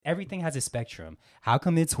everything has a spectrum. How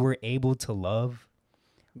come we're able to love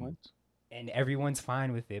What? and everyone's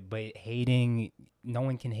fine with it, but hating, no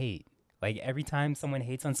one can hate. Like every time someone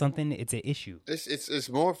hates on something, it's an issue. It's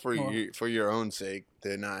more for your own sake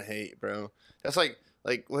to not hate, bro. That's like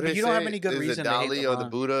what But they you say. don't have any good is reason it to hate Dali or the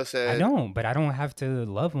LeBron. Buddha said. I don't, but I don't have to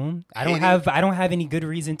love them. I don't Hating- have any good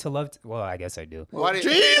reason to love. Well, I guess I do. Why did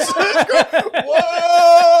Jesus Whoa!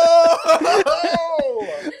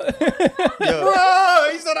 Yo, Bro,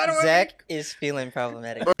 he said I don't. Zach is feeling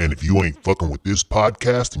problematic. And if you ain't fucking with this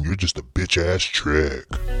podcast, then you're just a bitch ass trick.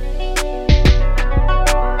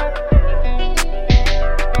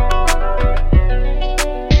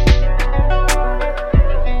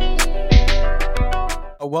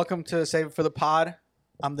 Welcome to Save It for the Pod.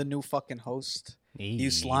 I'm the new fucking host. You Hey.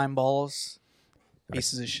 slime balls,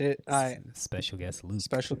 pieces of shit. All right. Special guest Luke.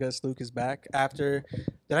 Special guest Luke is back after.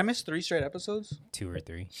 Did I miss 3 straight episodes? 2 or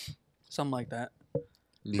 3. Something like that. But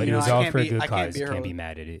You it know, was I all can't for a be- good I can't cause. be You her can't be own-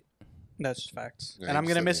 mad at it. That's facts. Yeah, And I'm you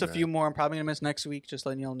gonna still miss do a that. few more. I'm probably gonna miss next week. Just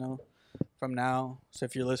letting y'all know from now. So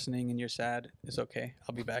if you're listening and you're sad, it's okay.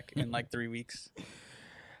 I'll be back in like 3 weeks.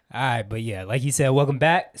 All right, but yeah, like you said, welcome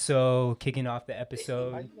back. So kicking off the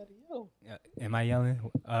episode. Am I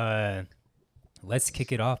yelling? Let's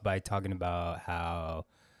kick it off by talking about how.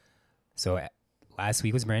 So last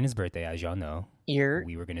week was Brandon's birthday, as y'all know. Ear.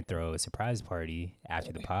 We were gonna throw a surprise party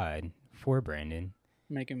after the pod for Brandon,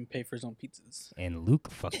 Make him pay for his own pizzas. and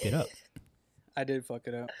Luke fucked it up. I did fuck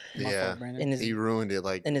it up. My Yeah. fault, Brandon. In his He ruined it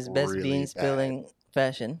in his best really bean bad. spilling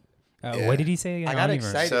fashion. Yeah. What did he say again? I got don't even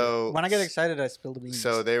remember. excited. So- when I get excited, I spill the beans.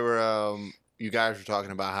 So they were you guys were talking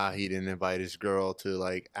about how he didn't invite his girl to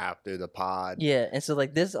like after the pod. Yeah, and so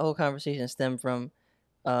like this whole conversation stemmed from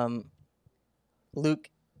Luke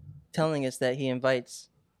telling us that he invites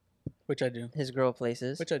Which I do. his girl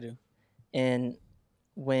places. Which I do. And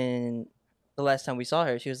when the last time we saw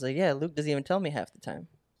her, she was like, "Yeah, Luke doesn't even tell me half the time."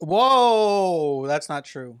 Whoa, that's not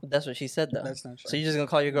true. That's what she said though. That's not true. So you're just gonna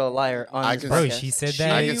call your girl a liar on I this can- Bro, podcast? she said She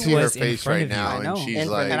that I can see her was in face front right of you. now, I know. and she's And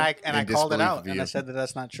like, and I in called it disbelief out, of and you. I said that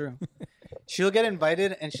that's not true. She'll get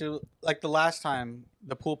invited, and she'll like the last time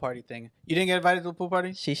the pool party thing. You didn't get invited to the pool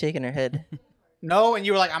party? She's shaking her head. No, and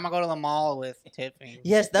you were like, "I'm gonna go to the mall with Tiffany."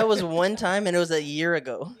 Yes, that was one time, and it was a year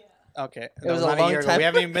ago. Okay, It was a not long year ago. time. We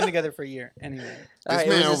haven't even been together for a year. Anyway, All right,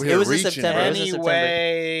 man it was, over it here was in reaching, September. bro. It was in September.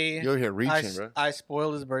 anyway, You're here reaching, bro. I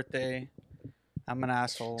spoiled his birthday. I'm an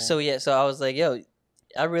asshole. So yeah, so I was like, "Yo,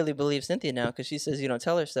 I really believe Cynthia now because she says you don't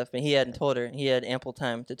tell her stuff, and he hadn't told her. He had ample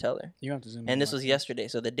time to tell her, you have to zoom. in and this more. was yesterday,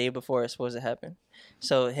 so the day before it's supposed to happen.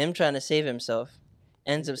 So him trying to save himself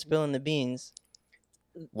ends up spilling the beans.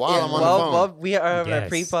 While Yeah, I'm on the phone. while we are having a Yes.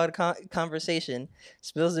 pre-pod conversation,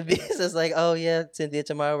 spills the beans. It's like, oh yeah, Cynthia,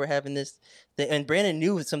 tomorrow we're having this. And Brandon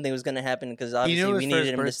knew something was going to happen because obviously knew it we was for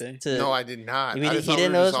needed him his to. birthday. No, I did not. He I just thought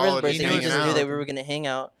didn't we know were it was for his all birthday. just He hanging just knew out. that we were going to hang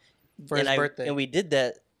out. for his birthday. And we did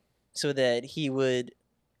that so that he would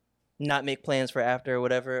not make plans for after or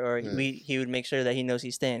whatever, or Yeah. he would make sure that he knows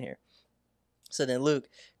he's staying here. So then Luke,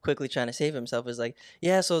 quickly trying to save himself, is like,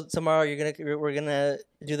 "Yeah, so tomorrow we're gonna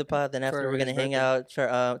do the pod. Then after For we're gonna his hang out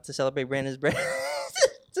for to celebrate Brandon's birthday."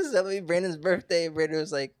 To celebrate Brandon's birthday, Brandon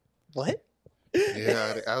was like, "What?"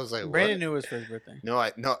 Yeah, I was like, Brandon what? knew it was for his birthday. No,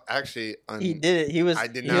 actually, He did it. He was. I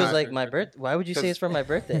did He was not. like, "My birth. Why would you say it's for my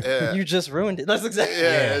birthday? Yeah. You just ruined it." That's exactly.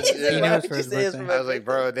 Yeah, He said, yeah. He knew "Why it was would for you his say it's for birthday. my I was like,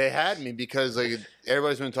 birthday?" bro, they had me because like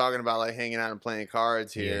everybody's been talking about like hanging out and playing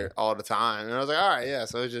cards here all the time, and I was like, all right, yeah.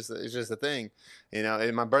 So it's just a thing, you know.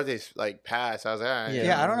 And my birthday's like passed. I was like, all right, Yeah.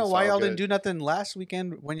 Yeah, I don't know it's why all y'all good. didn't do nothing last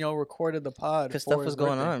weekend when y'all recorded the pod. Because for stuff his was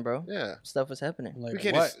going birthday. on, bro. Yeah, Stuff was happening. Like, we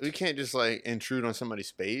can't what? we can't just like intrude on somebody's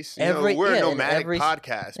space. You Every- know, we're yeah, a and nomadic every-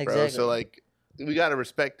 podcast, bro. Exactly. So like, we gotta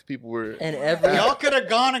respect people. We're And every Y'all could have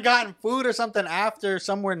gone and gotten food or something after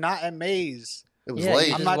somewhere not at Maze. it was Yeah, late.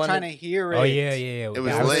 you I'm just not wanted- trying to hear it. Oh yeah. It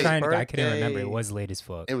was I was late. trying. I couldn't remember. Birthday. It was late as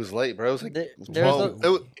fuck. It was late, bro. It was like There was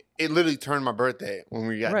 12. It literally turned my birthday when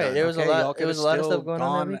we got Right, done. there was a Okay, lot- y'all there was could've a lot of still stuff going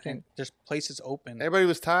on that gone weekend. and There's places open. Everybody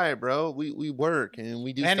was tired, bro. We work and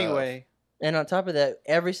we do stuff. Anyway, And on top of that,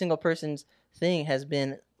 every single person's thing has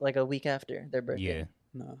been like a week after their birthday. Yeah.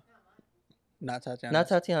 no, not Tatiana. Not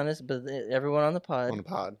Tatiana's, but everyone on the pod. on the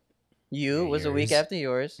pod. You Yeah, was a week yours. after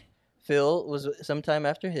yours. Phil was sometime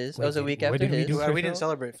after his. It was a Wait, week what after did we his. do Well, for we didn't Phil?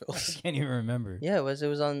 celebrate I Phil. can't even remember. Yeah, it was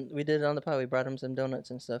on. We did it on the pod. We brought him some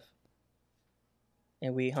donuts and stuff,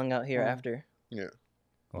 and we hung out here Oh. after. Why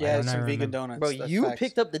Yeah, don't I some vegan remember? donuts. Bro, that's you facts.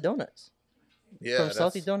 picked up the donuts Yeah, from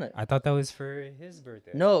Salty Donut. I thought that was for his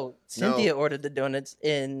birthday. No, Cynthia ordered the donuts,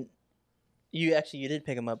 and you did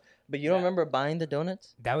pick them up. But you don't remember buying the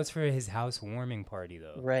donuts? That was for his housewarming party,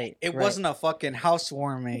 though. Right. It right. wasn't a fucking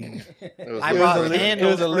housewarming. It was I It brought was a candles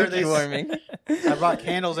it was a for Luke this. warming. I brought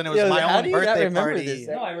candles and it was Yo, my how own do you not birthday remember party. this?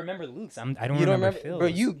 No, I remember Luke's. I don't You don't remember remember, Phil's. bro?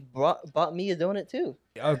 You bought me a donut too.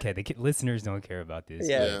 Okay, the listeners don't care about this.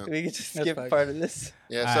 Yeah, Yeah. we could just That's skip facts. part of this.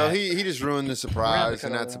 Yeah, so Alright. he just ruined the surprise,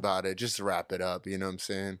 and cut that's over. about it. Just to wrap it up, you know what I'm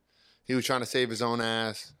saying? He was trying to save his own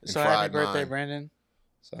ass. And So happy fried birthday, mine. Brandon.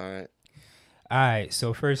 It's all right. All right,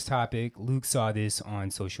 so first topic. Luke saw this on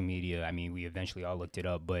social media. I mean, we eventually all looked it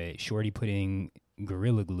up, but Shorty putting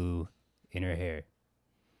Gorilla Glue in her hair.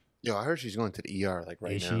 Yo, I heard she's going to the ER like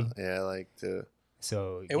right Is now. she? Yeah, like to.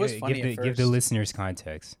 So It was funny at give the first. listeners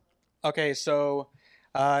context. Okay, so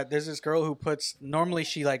there's this girl who normally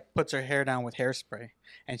she like puts her hair down with hairspray,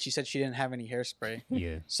 and she said she didn't have any hairspray.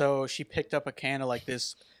 Yeah. So she picked up a can of like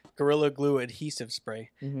this Gorilla Glue adhesive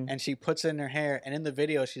spray, Mhm. and she puts it in her hair. And in the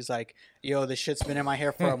video, she's like, "Yo, this shit's been in my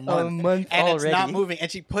hair for a A month, month and already. it's not moving."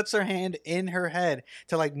 And she puts her hand in her head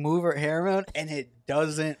to like move her hair around, and it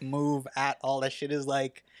doesn't move at all. That shit is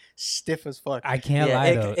like stiff as fuck. I can't Yeah,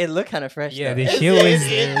 lie though. it looked kind of fresh. Yeah, though. the It shit did, was it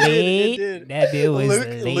did, late. it did. That bit was Luke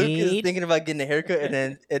late. is thinking about getting a haircut and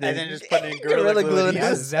then just putting Gorilla Glue in in his-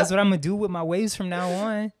 his- That's what I'm gonna do with my waves from now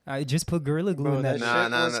on. I just put Gorilla Glue Bro, in that. that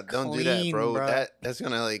bitch. Nah, shit was don't do that, clean, bro. bro. That's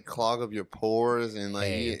gonna like clog up your pores and like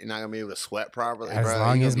Hey. you're not gonna be able to sweat properly. As bro.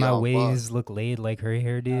 long You're as gonna be my all waves fucked. look laid like her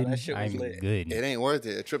hair did, that shit was I'm lit. good. It ain't worth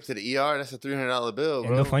it. A trip to the ER, that's a $300 bill,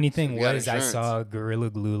 bro. And the funny thing You got was, I insurance. saw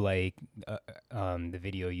Gorilla Glue like the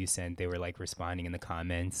video you sent. They were like responding in the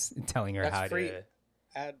comments, telling her That's how free. to.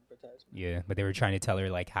 Advertisement. Yeah, but they were trying to tell her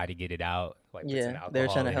like how to get it out, like put Yeah, some they were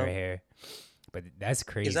alcohol trying to in her help. hair. But that's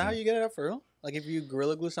crazy. Is that how you get it out for real? Like if you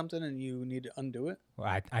Gorilla Glue something and you need to undo it?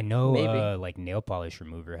 Well, I know Maybe. like nail polish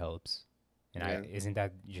remover helps, and Yeah. isn't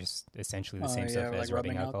that just essentially the Oh, same yeah, stuff like as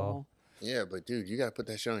rubbing alcohol? Yeah, but dude, you gotta put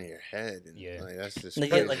that shit on your head. And, Yeah. like, that's just.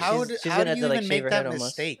 Like, crazy. like, how she's do gonna have you to, like, even shave make her that head almost.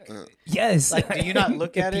 mistake? Yes. Like, do you not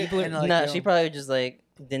look at it? People are- And like, Nah, yo, she probably just like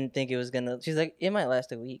didn't think it was gonna. She's like, it might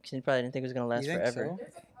last a week. She probably didn't think it was gonna last you think forever.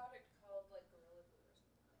 so?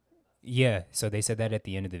 Yeah, so they said that at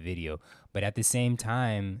the end of the video, but at the same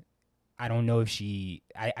time, I don't know if she.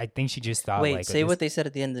 I think she just thought Wait, like. say what they said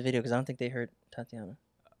at the end of the video because I don't think they heard Tatiana.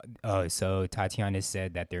 Oh, so Tatiana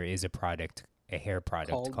said that there is a product, a hair product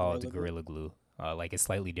Called called Gorilla Gorilla Glue, like a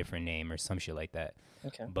slightly different name or some shit like that.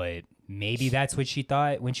 Okay. But maybe that's what she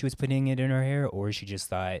thought when she was putting it in her hair, or she just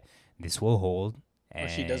thought this will hold. Or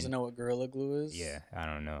she doesn't and- know what Gorilla Glue is? Yeah, I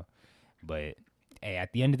don't know, but hey,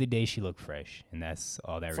 at the end of the day, she looked fresh, and that's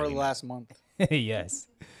all that For really the last month. matters. Yes,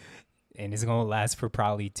 and it's gonna last for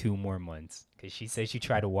probably 2 more months because she said she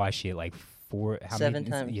tried to wash it like Seven many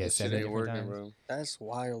times. Yeah, This shit 7 ain't different working, times. bro. That's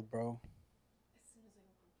wild, bro.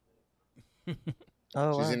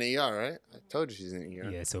 Oh She's wow. in the ER, right? I told you she's in the ER.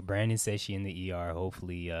 Yeah, so Brandon says she in the ER.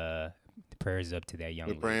 Hopefully, the prayers up to that young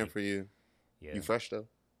We're praying lady. for you. Yeah. You fresh though?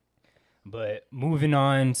 But moving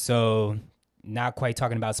on, so not quite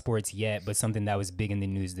talking about sports yet, but something that was big in the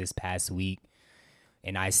news this past week,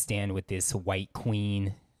 and I stand with this white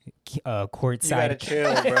queen, courtside. You gotta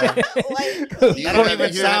chill, bro. You That don't had to- even you had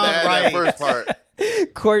to sound add that right. first part.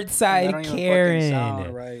 That courtside don't even fucking Karen.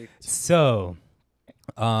 sound right. So,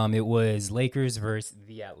 it was Lakers versus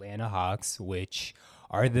the Atlanta Hawks, which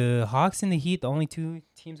are the Hawks and the Heat the only 2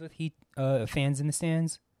 teams with Heat fans in the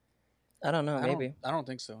stands? I don't know. Maybe. I don't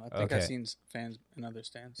think so. I think I've Okay. seen fans in other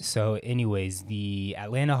stands. So, anyways, the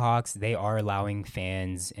Atlanta Hawks, they are allowing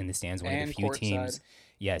fans in the stands. One of And the few courtside. teams,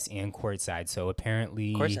 yes, and courtside. So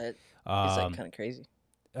apparently, Of course, it's like um, kind of crazy.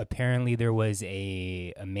 apparently there was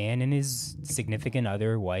a man and his significant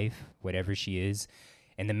other, wife, whatever she is,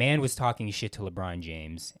 and the man was talking shit to LeBron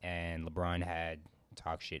James, and LeBron had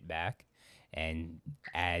talked shit back. And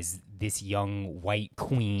as this young white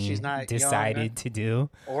queen She's not decided young. to do,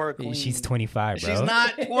 Or a queen. she's 25, bro. She's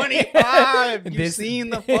not 25. You've This- seen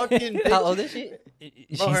the fucking picture. How old is she?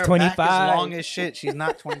 She's Bro, her 25. Back is long as shit. She's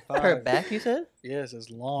not 25. Her back, you said? Yes, it's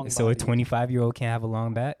long. So a body. 25-year-old can't have a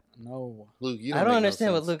long back? No, Luke, you I don't don't make understand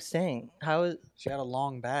no what sense. Luke's saying. How is? she had a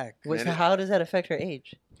long back. What, Man, how does that affect her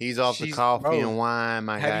age? He's off the She's- coffee bro, and wine,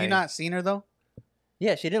 my guy. Have you not seen her though?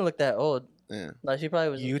 Yeah, she didn't look that old. Yeah. Like she probably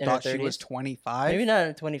was. You in thought her 30s. she was 25? Maybe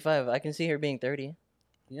not 25. I can see her being 30.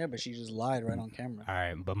 Yeah, but she just lied right on camera. All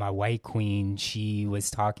right, but my white queen, she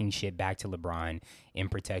was talking shit back to LeBron in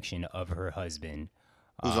protection of her husband.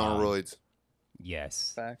 Who's on roids?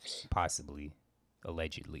 Yes, Facts. possibly,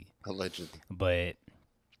 allegedly. Allegedly. But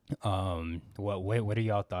what are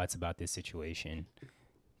y'all thoughts about this situation?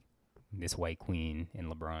 This white queen and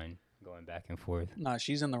LeBron going back and forth. Nah,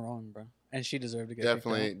 she's in the wrong, bro. and she deserved to get kicked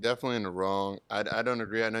out. Definitely in the wrong. I don't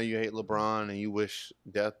agree. I know you hate LeBron and you wish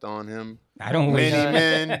death on him. I don't wish Many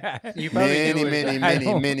men, You probably do wish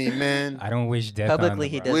that. many men. I don't wish death Publicly,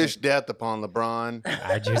 on he LeBron. doesn't. Wish death upon LeBron.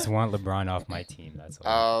 I just want LeBron off my team. That's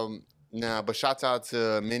all. Nah, but shouts out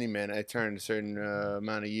to many men. I turned a certain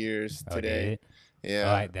amount of years Oh, did today. it?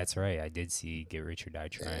 Yeah. That's right. I did see Get Rich or Die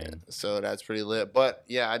Trying. Yeah, so that's pretty lit. But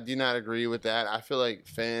yeah, I do not agree with that. I feel like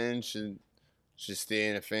fans should stay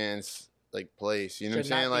in a fan's like place. You know what I'm Should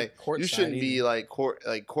saying? not be Like you courtside shouldn't be either. like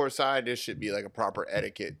courtside. There should be like a proper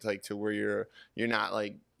etiquette, like to where you're not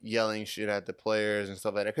like yelling shit at the players and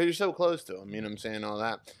stuff like that because you're so close to them. You know what I'm saying? All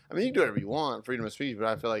that. I mean, you can do whatever you want, freedom of speech, but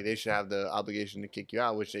I feel like they should have the obligation to kick you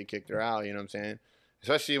out, which they kicked her out. You know what I'm saying?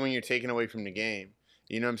 Especially when you're taken away from the game.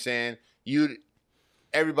 You know what I'm saying?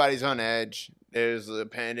 Everybody's on edge. There's a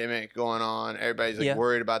pandemic going on. Everybody's like Yeah.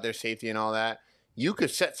 worried about their safety and all that. You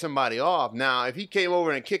could set somebody off. Now, if he came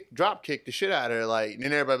over and drop kicked the shit out of her, like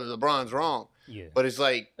then everybody, LeBron's wrong. Yeah. But it's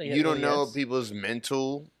like Yeah, you don't know yes. people's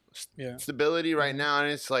mental Yeah. stability right now,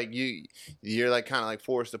 and it's like you're like kind of like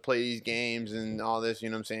forced to play these games and all this. You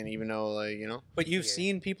know what I'm saying? Even though like But you've Yeah.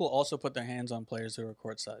 seen people also put their hands on players who are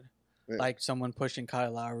courtside. Yeah. Like someone pushing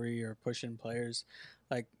Kyle Lowry or pushing players.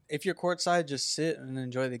 Like if you're courtside, just sit and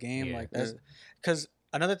enjoy the game. Yeah. Like that's because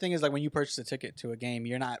another thing is like when you purchase a ticket to a game,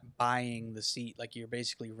 you're not buying the seat. Like you're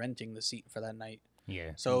basically renting the seat for that night.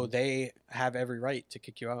 Yeah. So they have every right to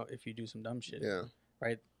kick you out if you do some dumb shit. yeah.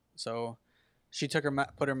 Right. So she took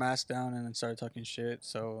put her mask down and then started talking shit.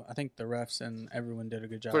 So I think the refs and everyone did a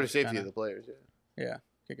good job For the safety kinda- of the players. Yeah. Yeah,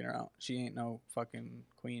 kicking her out. She ain't no fucking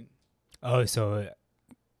queen. Oh, so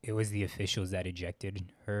it was the officials that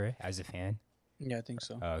ejected her as a fan? Yeah, I think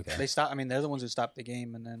so. Oh, okay. They stopped. I mean, they're the ones who stopped the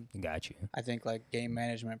game, and then Got you. I think like game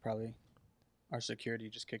management probably, our security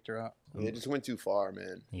just kicked her out. It just went too far,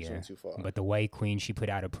 man. Just Yeah. went too far. But the White Queen, she put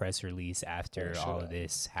out a press release after Oh, all shut of up.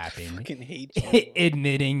 this happened, Fucking hate you.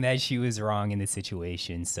 admitting that she was wrong in the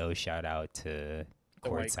situation. So shout out to The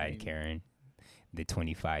White Courtside Queen. Karen, the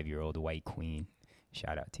 25-year-old White Queen.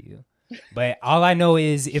 Shout out to you. But all I know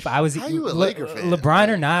is if I was How you a Laker fan? LeBron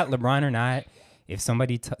or not, if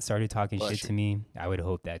somebody started talking Bless shit you. to me, I would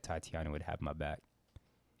hope that Tatiana would have my back.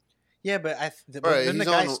 Yeah, but Bro, didn't the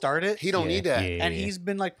he's guy on- start it? He don't Yeah, need that. yeah, And yeah. he's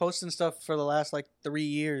been like posting stuff for the last like 3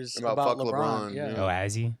 years About about, fuck LeBron. LeBron, Yeah. yeah. Oh,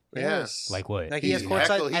 has he? Yeah. Yes. Like what? Like he has He's courtside.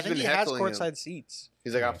 heckle- I he's think been he has heckling him. courtside seats.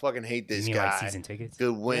 He's like, I Yeah. fucking hate You this mean guy. like season tickets?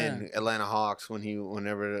 Good win, Atlanta Hawks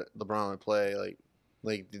whenever LeBron would play.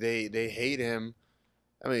 Like they hate him.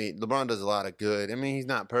 I mean, LeBron does a lot of good. I mean, he's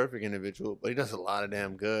not a perfect individual, but he does a lot of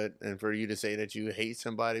damn good. And for you to say that you hate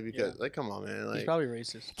somebody because, like, come on, man. He's Like, probably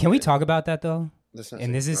racist. Can we talk about that though? let's not And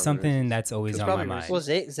say this is he's probably something racist. that's always It's on my probably mind. racist.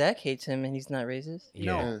 Well, Zach hates him and he's not racist. Yeah.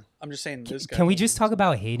 No, I'm just saying this guy. Can we just talk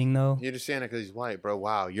about hating though? You're just saying it because he's white, bro.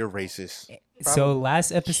 Wow, you're racist. So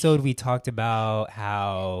last episode we talked about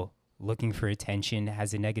how looking for attention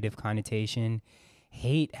has a negative connotation.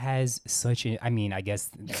 Hate has such a, I mean, I guess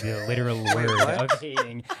the literal word of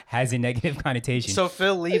hating has a negative connotation. So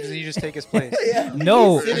Phil leaves and you just take his place.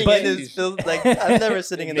 no, Sitting but in his like I'm never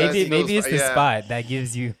sitting in maybe that. maybe it's the Yeah. spot that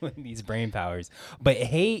gives you these brain powers. But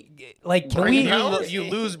hate, like, can Brain we powers? You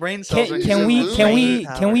lose brain cells. can, when you can say we lose can brain we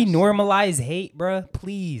powers. can we normalize hate, bruh?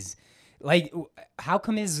 Please. Like, how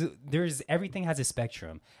come there's everything has a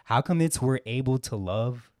spectrum? How come we're able to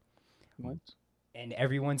love What? and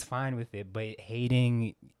everyone's fine with it, but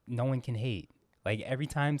hating, no one can hate. Like every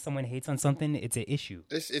time someone hates on something, it's an issue.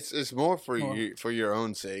 It's more for Well- you for your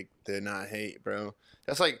own sake to not hate, bro.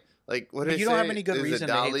 That's like what But did you don't have any good reason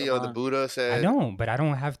to hate Dali or the LeBron. Buddha said. I don't, but I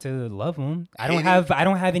don't have to love them. I don't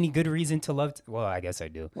Hating- have any good reason to love. Well, I guess I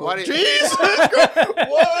do. Why did Jesus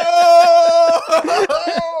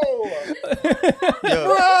Whoa!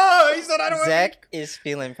 Bro, he said I don't Zach is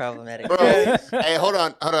feeling problematic. Bro, hey, hold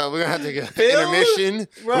on. We're gonna have to get Phil- intermission.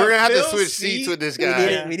 Bro, We're gonna have to Phil switch C- seats with this We guy.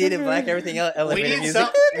 needed, we needed black everything else. we Elevator need music.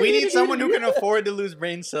 we need someone who can afford to lose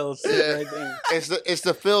brain cells. Yeah. Right there. It's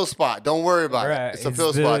the Phil spot. Don't worry about Bruh, it. It's the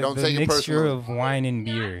Phil spot. Don't the take it mixture personal. of wine and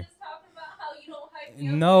beer. Just talking about how you don't hype me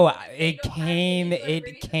up. No, You don't hype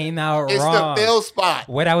it came out It's wrong. the Phil spot.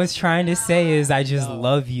 What I was trying to say is I just No.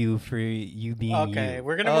 love you for you being Okay, you.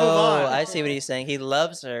 we're gonna move Oh, on. I see what he's saying. He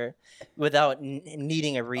loves her without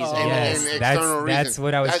needing a reason. Oh. Yes, And that's external that's reason.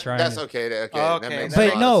 what I was trying That's to. okay. Okay, Okay, that makes But a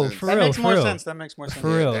lot no, of sense. for that real, makes for more real. sense. That makes more sense.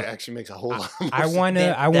 For real. That actually makes a whole lot more I sense. wanna.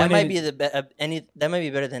 That, I that wanna. might be that might be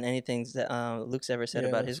better than anything that Luke's ever said Yeah,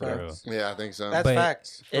 about his that's For girl. real. Yeah, I think so. That's But-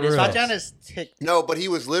 facts. It is real. facts. Tatiana's ticked. No, but he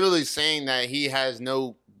was literally saying that he has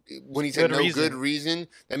no when he said Good no reason. good reason,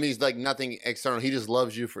 that means like nothing external. He just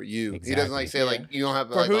loves you for you. He doesn't like say Yeah. like you don't have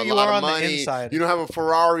For like who a you lot are of on the money. inside. You don't have a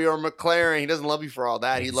Ferrari or a McLaren. He doesn't love you for all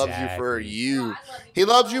that. He loves you for Exactly. you. He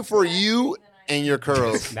loves you for you and your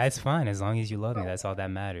curls. That's fine as long as you love me. That's all that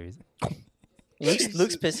matters.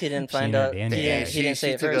 Luke's pissed he didn't find Sheena, out. Danny. He Yeah, didn't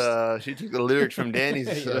say it took first. she took the lyrics from Danny's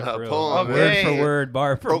Yeah, for real. poem. Okay. Word for word,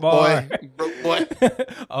 bar for Broke bar. boy. Broke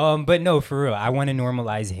boy. But no, for real, I want to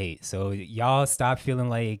normalize hate. So y'all stop feeling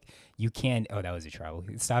like you can't. Oh, that was a travel.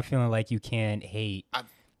 Stop feeling like you can't hate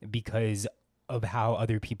because of how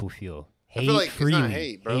other people feel. Hate feel like it's not freely.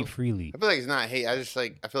 hate, bro. Hate freely. I feel like it's not hate. I just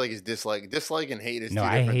like I feel like it's dislike. Dislike and hate is No, two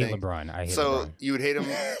I different hate things. LeBron. I hate So LeBron. you would hate him.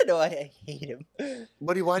 No, I hate him.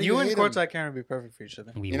 Why do You you and hate him? Courtside Karen would be perfect for each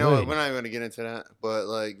other. We You know what? would. We're not even going to get into that. But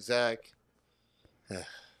like Zach,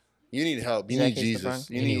 you need help. You Zach need hates Jesus. LeBron?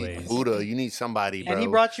 You need Anyways. Buddha. You need somebody, bro. And he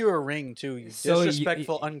brought you a ring too. You So you-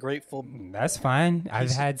 disrespectful, ungrateful. That's fine.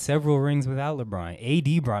 I've had several rings without LeBron.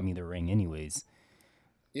 AD brought me the ring, anyways.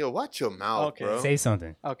 Yo, watch your mouth, Okay. bro. Say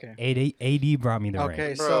something. Okay. AD brought me the Okay.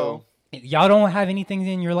 ring. Bro. So Y'all don't have anything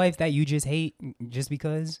in your life that you just hate just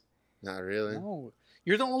because? Not really. no,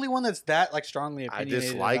 you're the only one that's that like strongly I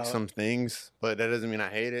opinionated. dislike about- some things, but that doesn't mean I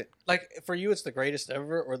hate it. Like for you, it's the greatest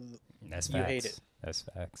ever, or That's You facts. hate it. That's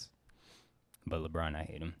facts. But LeBron, I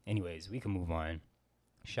hate him. Anyways, we can move on.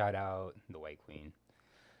 Shout out the White Queen.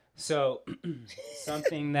 So,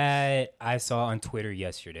 something that I saw on Twitter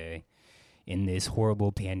yesterday in this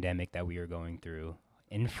horrible pandemic that we are going through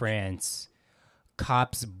in France,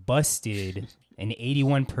 cops busted an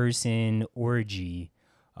 81-person orgy,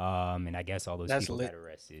 and I guess all those That's people lit. got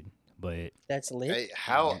arrested. But That's lit. Hey,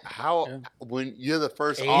 how Yeah. when you're the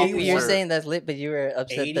first Hey, officer, You're saying that's lit, but you were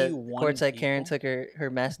upset that 81 Courtside Karen people? took her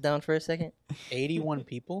mask down for a second. 81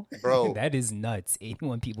 people. bro, that is nuts.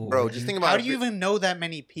 81 people. bro, orgy. just think about How it. do you even know that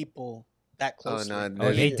many people that Oh close? no,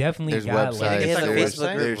 Oh, they there's, definitely there's got websites. like They have a there's,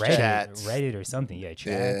 Facebook group. there's Reddit, chats. Reddit or something. Yeah, Yeah,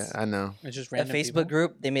 chats. I know. It's just A random Facebook people?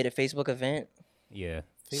 group. They made a Facebook event. Yeah.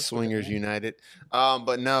 Facebook Swingers event? United.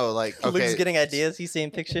 But no, like okay, Luke's getting ideas. He's seeing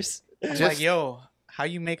pictures. I'm Just- like, yo, how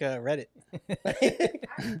you make a Reddit?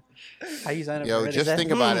 How you sign up yo, for Reddit? just that-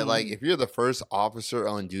 think about it. Hmm. Like if you're the first officer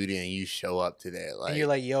on duty and you show up today, like and you're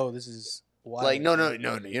like, yo, this is wild. like no, you're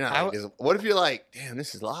not. I Like this. What if you're like, damn,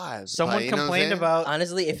 this is live? Someone Like, you know what I'm complained saying? about.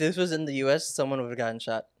 Honestly, if this was in the U.S., someone would have gotten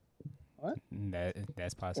shot.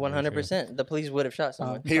 That's possible. 100%. The police would have shot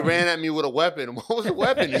someone. He ran at me with a weapon. What was the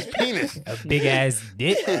weapon? His penis. A big ass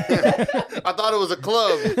dick. I thought it was a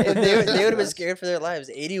club. they would have been scared for their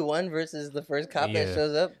lives. 81 versus the first cop Yeah. that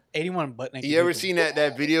shows up. 81 butt naked. You ever people. seen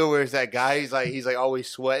that video where it's that guy? He's like always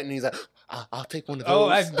sweating. He's like, I'll take one of those. Oh,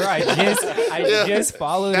 I Yeah. just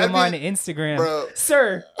followed That'd him on be- Instagram. Bro.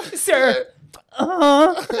 Sir.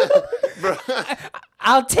 Bro.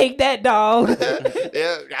 I'll take that dog.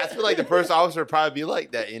 Yeah, I feel like the first officer would probably be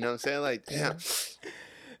like that. You know what I'm saying? Like, damn.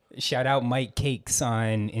 Shout out Mike Cakes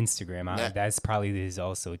on Instagram. Yeah. That's probably his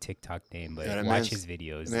also TikTok name, but Yeah, that watch man's- his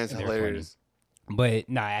videos. Man's They're hilarious. funny. But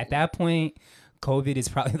nah, at that point, COVID is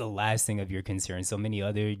probably the last thing of your concern. So many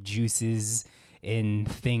other juices and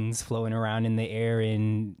things floating around in the air,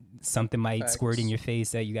 and something might squirt in Facts. your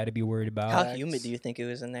face that you got to be worried about. How humid do you think it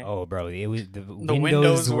was in there? Oh, bro, it was the The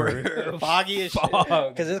windows were foggy as shit. fog.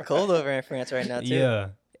 Because it's cold over in France right now, too. Yeah,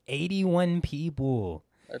 81 people.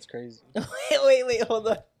 That's crazy. wait, hold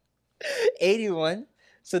on. 81?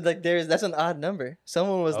 So, like, that's an odd number.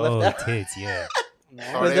 Someone was Oh, left out. tits, yeah. No,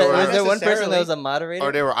 Or Was they there, were- was there one person necessarily. that was a moderator?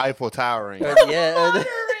 Or they were Eiffel Towering. Or- yeah.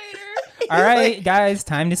 All right, guys,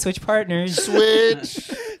 time to switch partners. Switch.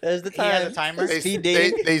 There's the He time. has a timer? They, Speed they,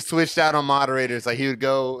 dating. they switched out on moderators. Like he would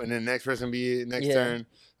go, and then the next person be next Yeah. turn.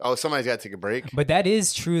 Oh, somebody's got to take a break. But that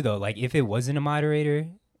is true though. Like if it wasn't a moderator,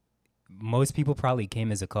 most people probably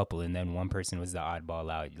came as a couple, and then one person was the oddball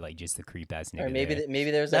out, like just the creep ass nigga. Or maybe there.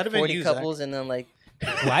 maybe there was like That'd have been 40 you, Zach. couples, and then like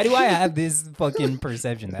Why do I have this fucking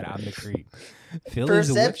perception that I'm the creep? Phil is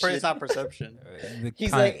Perception. It's not perception. the he's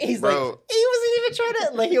kind- like he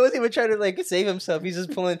wasn't even trying to like save himself. He's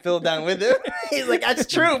just pulling Phil down with him. He's like, that's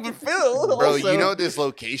true, but Phil. Bro, also. you know what this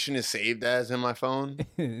location is saved as in my phone?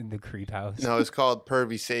 the creep house. No, it's called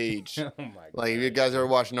Pervy Sage. Oh my god. Like if you guys ever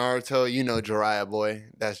watch Naruto, you know Jiraiya Boy.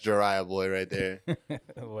 That's Jiraiya Boy right there.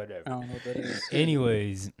 Whatever. I don't know what that is.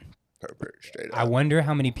 Anyways, Pervert, straight I up. wonder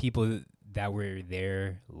how many people that were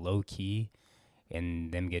there low key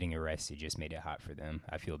and them getting arrested just made it hot for them.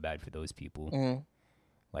 I feel bad for those people. Mhm.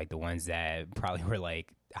 Like the ones that probably were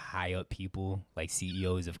like high up people, like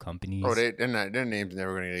CEOs of companies. Oh, they're not. Their names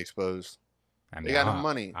never gonna get exposed. I mean, they got I no don't-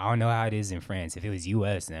 money. I don't know how it is in France. If it was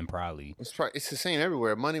US, then probably. It's the same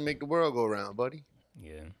everywhere. Money make the world go round, buddy.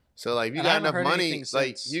 Yeah. So like, if you And I got haven't enough heard money, anything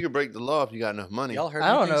like since. you can break the law if you got enough money. Y'all heard?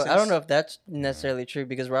 I don't know. anything I don't know since? if that's necessarily true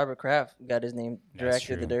because Robert Kraft got his name That's dragged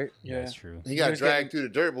through the true. dirt. Yeah. That's true. He got was dragged getting- through the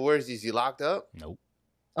dirt, but where is he? Is he locked up? Nope.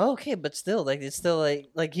 Oh, okay, but still, like it's still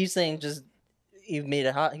like he's saying just he made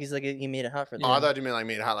it hot. He's like he made it hot for them. Oh, I thought you meant like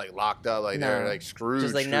made how like locked up, like they're No. like screwed.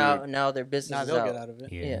 just like screwed. now their business Nah, is they'll out. get out of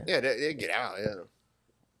it. Yeah. Yeah. Yeah, they get out.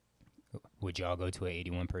 Yeah, Would y'all go to an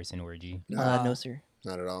 81 person orgy? Nah. No, sir.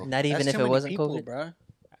 not at all. Not even That's if too it many wasn't people, COVID. bro.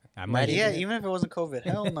 I might. Not Yeah, even- even if it wasn't COVID,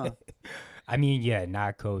 hell no. I mean, yeah,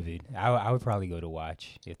 not COVID. I would probably go to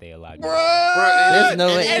watch if they allowed me. There's no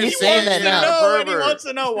way- and you're he saying wants that to now. know, And he wants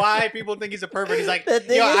to know why people think he's a pervert. He's like, The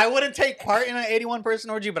thing yo, is- I wouldn't take part in an 81 person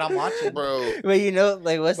orgy, but I'm watching. bro. But you know,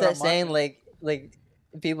 like what's But that I'm saying? watching. Like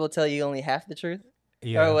people tell you only half the truth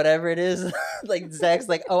Yeah. or whatever it is. Like Zach's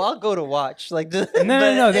like, oh, I'll go to watch. Like, just, No, but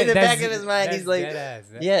no. in the that's- back of his mind, that's he's like, dead ass.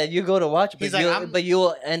 That- yeah, you go to watch, but He's like, I'm-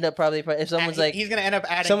 you'll end up probably if someone's like, he's gonna end up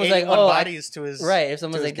adding someone's like, 81 oh, bodies to his right, if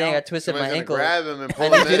someone's to like, his dang, I count. twisted Somebody's my gonna ankle. grab him and I pull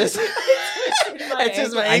need him you in. to. I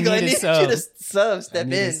twist my ankle. I need you to sub, step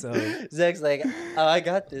need a in. sub. Zach's like, oh, I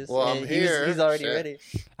got this. Well, And I'm he was- here. he's already Shit. ready.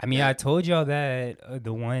 I mean, I told y'all that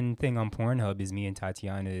the one thing on Pornhub is me and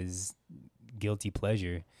Tatiana's guilty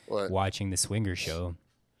pleasure What? watching the Swinger Show,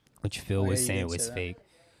 which Phil Oh, yeah, was you saying did was say that. fake.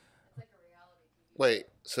 Wait,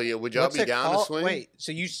 so yeah, would y'all What's be it down to called? swing? Wait,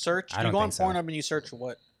 so you search? I You don't go on think so. Pornhub and you search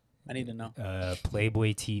what? I need to know.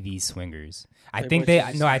 Playboy TV Swingers. I Playboy think they.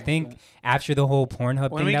 TV No, I Swingers, think yeah. after the whole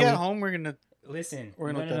Pornhub When thing we that get we- home, we're gonna. Listen,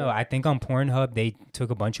 We're gonna no, look no, that no. up. I think on Pornhub they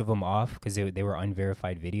took a bunch of them off because they were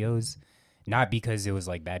unverified videos, not because it was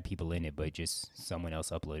like bad people in it, but just someone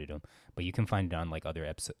else uploaded them. But you can find it on like other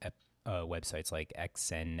websites like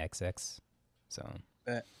XNXX. So,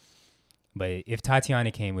 Bet. but if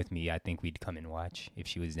Tatiana came with me, I think we'd come and watch if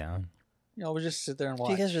she was down. You know, we'll just sit there and If you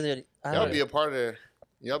watch. guys really, I Y'all don't be know. a part of it.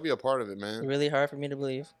 Y'all be a part of it, man. Really hard for me to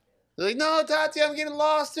believe. They're like, no, Tati, I'm getting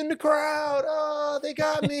lost in the crowd. Oh, they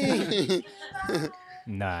got me.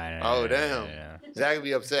 Nah. Oh, damn. nah. Zach would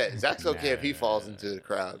be upset. Zach's okay if he Nah. falls into the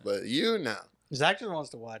crowd, but you know. Zach just wants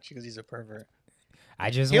to watch because he's a pervert. I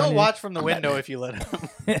just He'll wanted- watch from the window if you let him.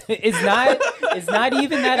 It's not. It's not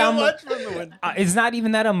even that He'll I'm. watch from the window. It's not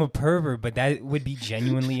even that I'm a pervert, but that would be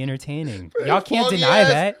genuinely entertaining. Y'all can't Foggy deny ass-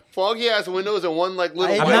 that. Foggy ass windows and one like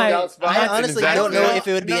little I'm white not- out spot. I and honestly Zach's don't know there. if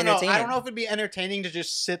it would be No, entertaining. I don't know if it'd be entertaining to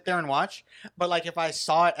just sit there and watch. But like if I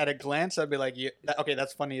saw it at a glance, I'd be like, okay,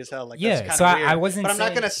 that's funny as hell. Like, Yeah, that's kinda so I weird. wasn't But I'm not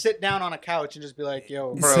saying- gonna sit down on a couch and just be like,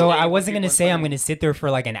 yo. Bro, So hey, I when wasn't people gonna in say front I'm of me- gonna sit there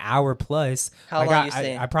for like an hour plus. How Like, long you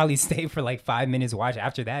staying? I probably stay for like 5 minutes. Watch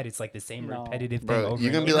after that, it's like the same No. repetitive Bro, thing over. you're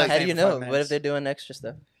and gonna be over. like- How do you Staying know? for 5 What if minutes. they're doing extra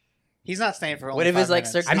stuff? He's not staying for. What only if it's 5 like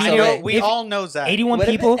minutes. Cirque du I know, Soleil? we If- all know Zach. 81 What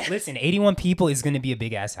if- people. Listen, 81 people is gonna be a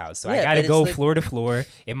big ass house. So I Yeah, gotta but go it's like- floor to floor.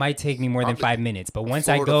 It might take me more than Probably 5 minutes, but once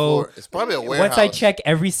Floor I to go, floor. It's probably a warehouse. once I check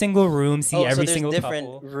every single room, see Oh, so every there's single different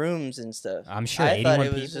couple. rooms and stuff. I'm sure I thought 81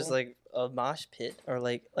 it was people. just like a mosh pit or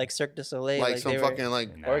like Cirque du Soleil. like Like some they were- fucking like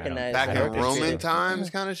Nah, I don't- organized back I in don't think Roman so. times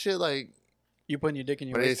kind of shit. Like, You putting your dick in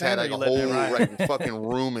your but they just waistband, had or like you a letting whole it ride? like, fucking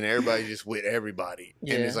room and everybody just with everybody.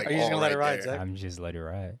 Yeah. And it's like Are you just all gonna let it right ride, there. Zach? I'm just let it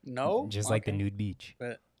ride. No, Just like the Okay. nude beach.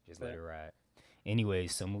 Bet. Just let Bet. it ride. Anyway,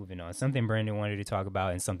 so moving on. Something Brandon wanted to talk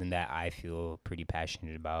about and something that I feel pretty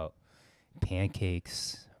passionate about.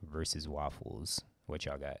 Pancakes versus waffles. What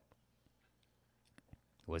y'all got?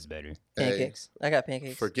 What's better? Hey, pancakes. I got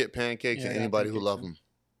pancakes. forget pancakes Yeah, and I got anybody who pancakes, love too. them.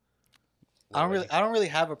 I don't really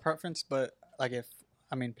have a preference, but like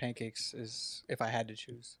pancakes is if I had to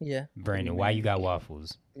choose. Yeah. Brandon, why you got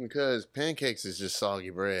waffles? Because pancakes is just soggy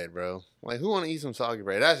bread, bro. Like, who want to eat some soggy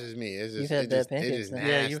bread? That's just me. It's just, You've had it bad just, pancakes it just then.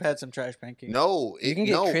 nasty. Yeah, you've had some trash pancakes. No, You can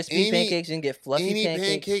get no, crispy any- pancakes. You can get fluffy Any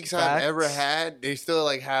pancakes. I've ever Facts. had, they still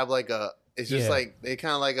like have like a. It's just Yeah. like they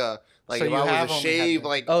kind of like a like So if you I have was a only had shave them.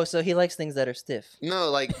 like Oh, so he likes things that are stiff. no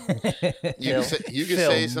like you Phil. can say, you can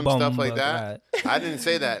Phil. say some stuff like that. Bumba I didn't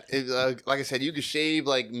say that. It, like I said, you could shave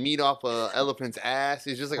like meat off a elephant's ass.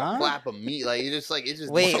 It's just like Huh? a flap of meat. Like it's just like it's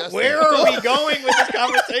just Wait, disgusting. Where are we going with this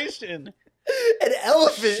conversation? An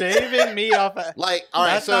elephant. Shaving me off. Like all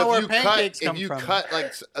right, That's so not if where you pancakes cut come if you from. cut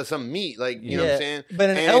like some meat, like you know what Yeah, I'm saying. but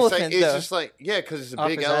an and elephant, it's, like, it's though. just like yeah, because it's a Off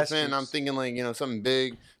big his ass elephant. And I'm cheeks. thinking like something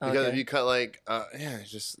big because if Okay. you cut like yeah, it's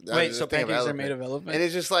just I Wait, just so think of pancakes are elephant. made of elephant? And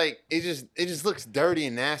it's just like it just looks dirty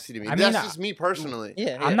and nasty to me. I mean, That's I- just me personally.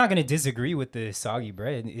 Yeah. I'm yeah. not gonna disagree with the soggy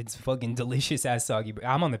bread. It's fucking delicious ass soggy bread.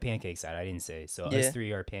 I'm on the pancake side. I didn't say so. Yeah. Us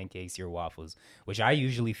three are pancakes. You're waffles, which I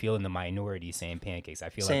usually feel in the minority saying pancakes. I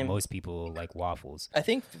feel like Same. most people like waffles. I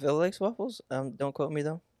think Phil likes waffles. Don't quote me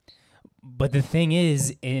though. But the thing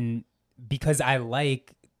is, because I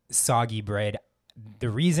like soggy bread,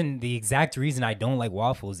 the exact reason I don't like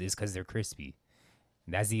waffles is because they're crispy.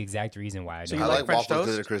 That's the exact reason why I So don't. I you like like French waffles because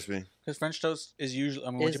toast? they're crispy. Because French toast is usually,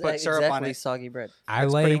 I mean, once It's you put syrup exactly on it, soggy bread. I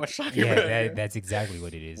It's pretty like. much soggy Yeah, bread. that's exactly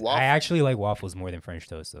what it is. Waffle- I actually like waffles more than French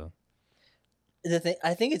toast, though. The thing,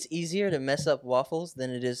 I think it's easier to mess up waffles than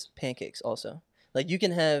it is pancakes. Also, like you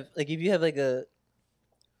can have if you have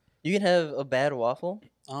you can have a bad waffle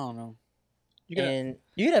I don't know. and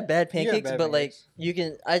you can have bad can have pancakes, bad but pancakes. you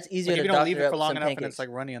can. It's easier Like, if to you don't leave doctor it up for long some enough and pancakes. it's like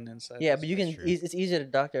runny on the inside. Yeah, but you That's can. true. It's easier to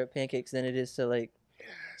doctor up pancakes than it is to like.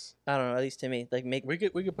 Yes. I don't know. At least to me, like make. We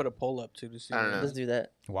could put a poll up too to see. I don't know. Let's do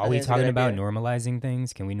that. While I we think it's a good talking about idea. normalizing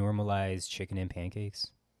things, can we normalize chicken and pancakes?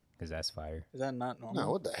 Because that's fire. Is that not normal?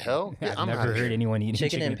 No, what the hell? I've I'm never outta heard here. anyone eating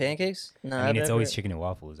Chicken and pancakes? No, I mean, I've it's never- always chicken and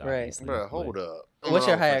waffles, Right. obviously. Bro, but hold up. What's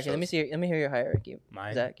your French hierarchy? Let me toast. see. Let me hear your hierarchy.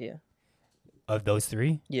 Mine? Zach, yeah, Of those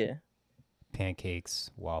three, yeah,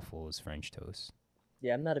 pancakes, waffles, French toast.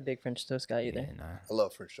 yeah. I'm not a big French toast guy either. Yeah, nah. I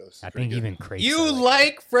love French toast. It's I pretty think good. even crepes. You are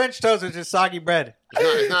like French toast, which is soggy bread,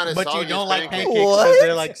 It's not as but you soggy don't as like pancakes. pancakes What? because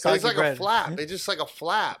they're like It's soggy like bread. a flap. It's just like a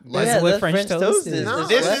flap. That's Yeah, what that's French toast is. No,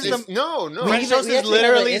 This it's- is it's- no. We French even- toast we is actually have,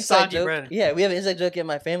 literally inside soggy joke. bread. Yeah, we have an inside joke in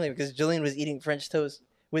my family because Julian was eating French toast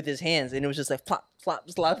with his hands, and it was just like flop, flop,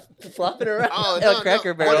 flop, flopping around Oh, a no, Cracker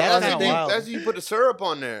no. Barrel. Well, That's that's, kinda the thing. wild. That's you put the syrup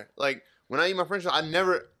on there. Like when I eat my French toast,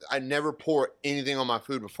 I never pour anything on my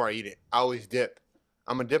food before I eat it. I always dip.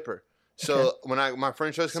 I'm a dipper. So Okay. when my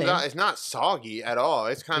French toast comes Same. out, it's not soggy at all.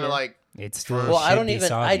 It's kind of Yeah. like It's still Well, should I don't be even-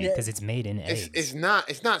 soggy because it's made in eggs. it's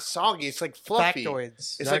not soggy. It's like fluffy. Factoids.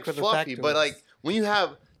 It's Zach like with the fluffy, but factoids. like when you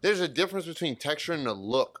have, there's a difference between texture and the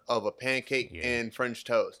look of a pancake Yeah. and French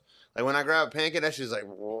toast. Like when I grab a pancake, that's just like,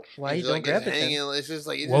 Why you it's don't like, grab it's it then? hanging. It's just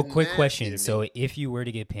like, it's Well, just quick nasty question. to me. So, if you were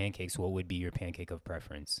to get pancakes, what would be your pancake of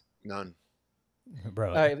preference, None. bro?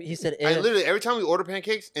 All right, he said. I literally every time we order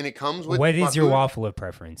pancakes and it comes with What my is your food, waffle of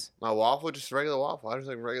preference? My waffle, just a regular waffle. I just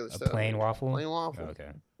like regular A stuff. plain waffle? Plain waffle.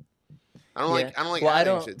 Okay. I don't like Well, I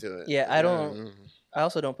adding don't- shit to it. yeah, I don't- Mm. I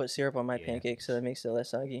also don't put syrup on my Yeah. pancakes, so that makes it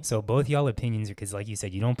less soggy. So both y'all opinions are because, like you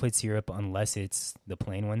said, you don't put syrup unless it's the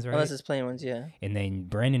plain ones, right? Unless it's plain ones, yeah. And then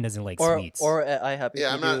Brandon doesn't like Or sweets. or at IHOP.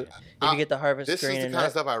 Yeah, I'm not. If you get the harvest This is grain the and kind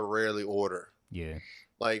of nut. stuff I rarely order. yeah.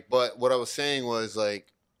 Like, but what I was saying was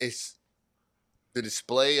like it's the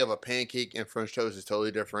display of a pancake and French toast is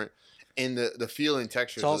totally different, and the feel and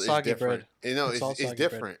texture It's all is soggy different. bread. You know, It's all it's soggy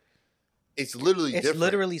different. It's literally It's different.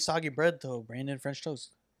 literally soggy bread though, Brandon. French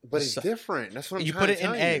toast, but it's so- different. That's what I'm you trying put to it in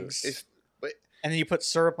tell you. eggs. It's and then you put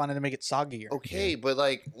syrup on it to make it soggier. okay, but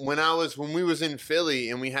like when we was in Philly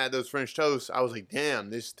and we had those French toasts, I was like, damn,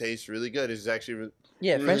 this tastes really good. This is actually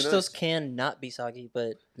Yeah, really French nice. toast can not be soggy,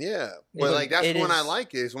 but yeah. It- But like that's it when I is-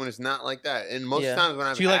 like it is when it's not like that. And most Yeah. times when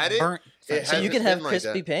I've So you had like it, burnt. it French so you hasn't can have been like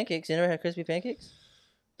crispy that. pancakes. You never had crispy pancakes?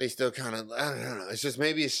 They still kind of, I don't know. It's just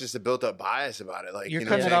maybe it's just a built up bias about it. Like You're you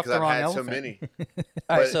know what I'm cutting saying? off the Because I've wrong had so elephant. many.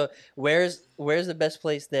 All right, But- so where's the best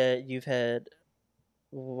place that you've had?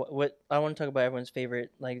 What I want to talk about everyone's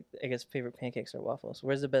favorite, like I guess favorite pancakes or waffles.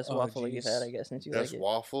 Where's the best Oh, waffle that you've jeez. had? I guess since you That's like it.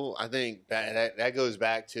 waffle. I think that goes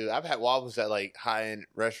back to I've had waffles at like high end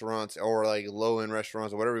restaurants or like low end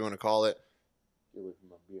restaurants or whatever you want to call it. Get away from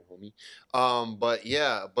my beer, homie. But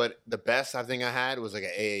yeah, but the best I think I had was like an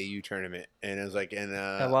AAU tournament, and it was like in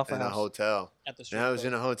Waffle a House. hotel. At the And I was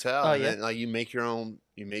in a hotel, Oh, and yeah? then like you make your own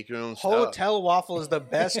stuff. Hotel waffle is the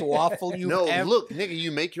best waffle you've No, ever. look, nigga,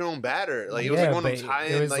 you make your own batter. Like it was yeah, like one of but those high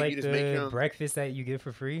it end, was like, like you just the make your own. breakfast that you get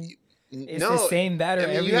for free. It's no, the same batter I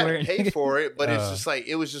mean, you everywhere. had to pay for it, but it's Oh. just like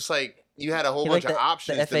it was just like you had a whole You bunch like of the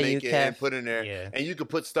options to FAU make it calf. and put in there, Yeah. and you could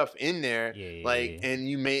put stuff in there, Yeah, like, yeah.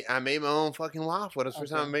 and I made my own fucking waffle. That's the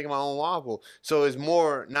first time Okay. I'm making my own waffle. So it's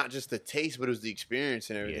more not just the taste, but it was the experience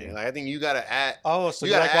and everything. Yeah. Like I think you gotta add, Oh, so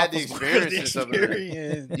You you gotta like add the waffles more than experience and stuff in there.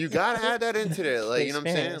 experience. you gotta add that into there. Like The you know what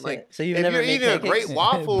I'm saying? experience, Like yeah. So you've if never you're made eating a pancakes? great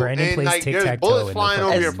waffle Brandon and plays like there's tic-tac-toe bullets in the flying over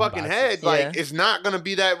fucking your fucking boxes. head, like Yeah. it's not gonna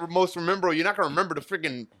be that most memorable. You're not gonna remember the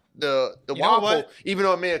freaking the You know waffle, what? even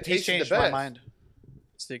though it may have He's tasted the changed my best. mind.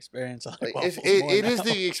 It's the experience. I like Like, waffles more it is now.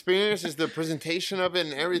 the experience, is the presentation of it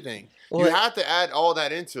and everything. Well, you have to add all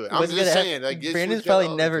that into it. I'm What's just gonna saying. Like, it's Brandon's what you probably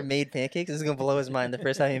all never into it. made pancakes. This is gonna blow his mind the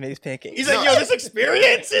first time he makes pancakes. He's No. like, yo, this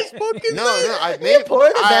experience is fucking. No, I you made pour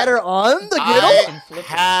the batter on the I griddle.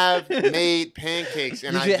 have made pancakes,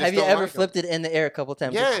 and I just Have you don't ever like 'em. flipped it in the air a couple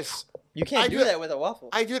times? Yes, You can't I do do- that with a waffle.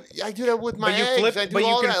 I do that with my But you eggs. flip, I do but you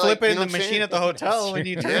all can that. flip like, it in you know the what I'm machine saying? at the hotel when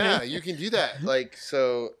you turn Yeah, it. you can do that. Like,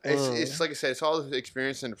 so Ugh. it's like I said, it's all the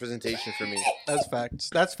experience and the presentation for me. That's facts.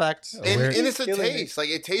 That's facts. Oh, And, We're- and it's a Killing me. taste. Like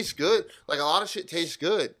it tastes good. Like a lot of shit tastes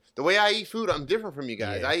good. The way I eat food, I'm different from you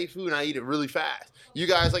guys. Yeah. I eat food and I eat it really fast. You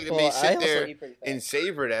guys like to Well, may I sit also there eat pretty fast. and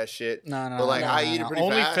savor that shit. No, But like I eat it no. pretty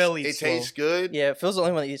Only fast. Phil It eats tastes good. Yeah, Phil's the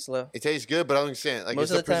only one that eats slow. It tastes good, but I'm saying like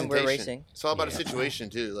Most it's of the time we're presentation. racing. It's all about Yeah. a situation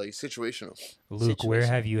too, like situational. Luke, where Situation.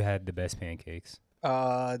 have you had the best pancakes?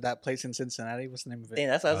 That place in Cincinnati. What's the name of it? Dang,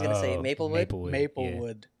 that's what I was gonna say. Oh, Maplewood. Yeah.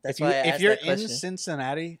 Maplewood. That's if why I if asked you're that in question.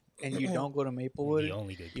 Cincinnati and you don't go to Maplewood, The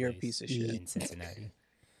only good you're a place piece of shit. in Cincinnati.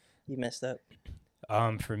 You messed up.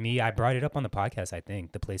 For me, I brought it up on the podcast. I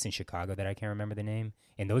think the place in Chicago that I can't remember the name,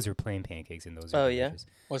 and those are plain pancakes, and those are Oh, yeah? delicious.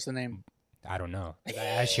 What's the name? I don't know. 'Cause I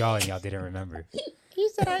asked y'all and y'all didn't remember. You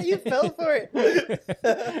said you fell for it.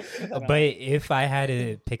 But if I had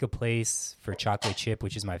to pick a place for chocolate chip,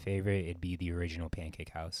 which is my favorite, it'd be the original Pancake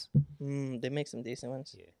House. They make some decent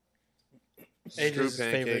ones. Adrian's True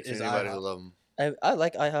favorite pancakes. is Anybody IHOP. who love them. I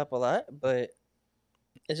like IHOP a lot, but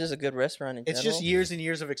it's just a good restaurant in It's general. just years and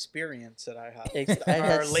years of experience at IHOP. I've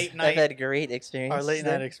Our late night, I've had great experiences. our late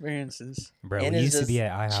there. night experiences. Bro, And we it's used to be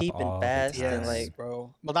just at IHOP cheap and all fast the and, time. Yes, like-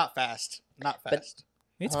 bro. Well, not fast. Not But- fast.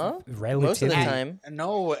 It's Huh? relatively. Most of the time.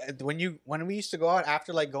 No, when we used to go out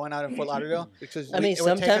after like going out in Fort Lauderdale, Because I mean, it would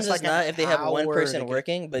take sometimes us, it's like, not an if they have one hour person to get-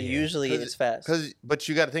 working, but Yeah. usually 'Cause- it's fast. but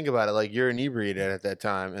you got to think about it. Like you're inebriated at that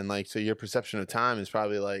time, and like so your perception of time is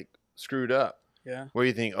probably like screwed up. yeah. Where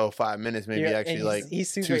you think, 5 minutes, maybe You're- actually and like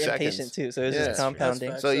he's super 2 impatient seconds. too, so it's Yeah. just compounding.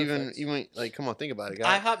 That's So That's even facts. even like, come on, think about it,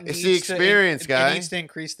 guys. IHOP It's needs the experience, to, guy. It needs to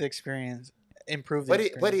increase the experience, improve the But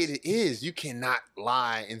experience. it is. You cannot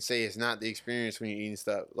lie and say it's not the experience when you're eating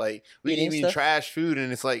stuff. Like we Eating eating stuff? trash food,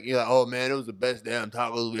 and it's like you're like, oh man, it was the best damn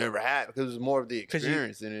tacos we ever had because it was more of the 'Cause you-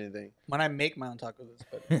 experience than anything. When I make my own tacos,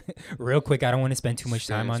 but Real quick, I don't want to spend too much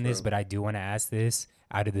time on Experience, this, bro. but I do want to ask this.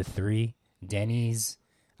 Out of the three, Denny's,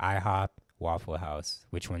 IHOP, Waffle House,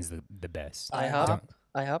 which one's the best? IHOP. Don't-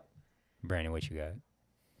 IHOP. Brandon, what you got?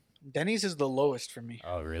 Denny's is the lowest for me.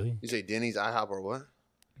 Oh, really? You say Denny's, IHOP, or what?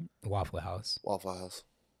 Waffle House. Waffle House.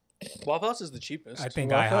 Waffle House is the cheapest. I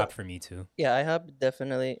think Waffle- IHOP for me too. Yeah, IHOP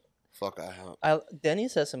definitely. Fuck IHOP.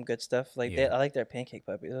 Denny's has some good stuff. Like Yeah. I like their pancake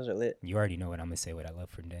puppies. Those are lit. You already know what I'm gonna say. What I love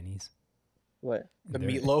from Denny's. What? The Their-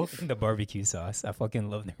 meatloaf? the barbecue sauce. I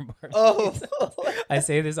fucking love their barbecue. Oh, I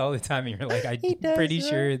say this all the time, and you're like, He I'm does, pretty bro.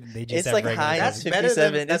 sure they just It's have like regular Heinz That's barbecue. better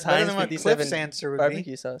 57. than It's that's better Heinz than what 57 Cliff's answer would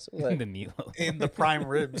barbecue sauce. What? the meatloaf. be in the prime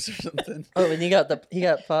ribs or something. Oh, and he got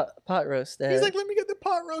pot roast. He's like, let me get the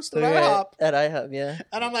pot roast at we were IHOP. at IHOP, yeah.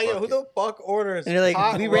 And I'm like, yo, who the fuck orders? And you're like,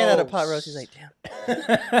 pot we ran out of roast? pot roast. He's like,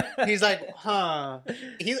 damn. He's like, huh?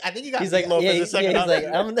 I think he got He's like, meatloaf yeah, as a he's second like,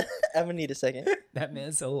 option. I'm gonna need a second. That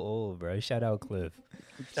man's so old, bro. Shout out Cliff.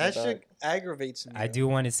 That shit aggravates me. I do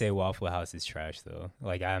want to say Waffle House is trash though.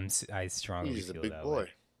 Like I strongly He's a feel big that boy.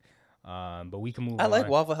 way. But we can move. I like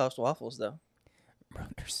on. Waffle House waffles though. Bro,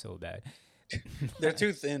 they're so bad. They're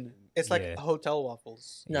too thin. It's like Yeah. hotel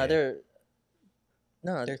waffles. No, Yeah.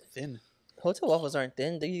 They're thin. hotel waffles aren't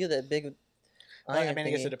thin. They get that big. I iron mean, I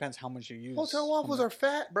guess thingy. it depends how much you use. Hotel waffles are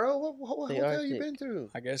fat, bro. What They hotel are you thick. been to?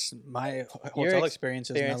 I guess my Your hotel experience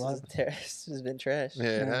is not Experience love. has been trash. Yeah,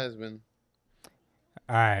 it has been.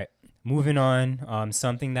 All right, moving on.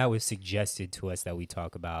 Something that was suggested to us that we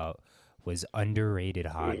talk about was underrated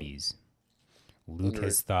hobbies. Luke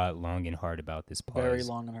has thought long and hard about this pause. Very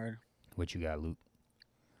long and hard. What you got, Luke?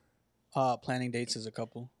 Planning dates is a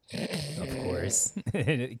couple. Of course.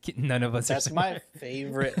 None of us That's are my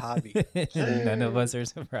favorite hobby. None of us are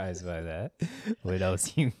surprised by that. What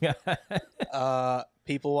else you got?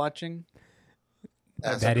 People watching.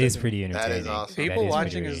 That is pretty That entertaining. is awesome. That People is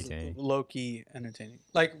watching pretty is entertaining. low key entertaining.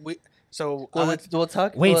 Like we. So I Well, went. we'll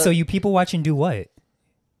talk. Wait, well, so you people watch and do what?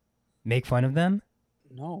 Make fun of them?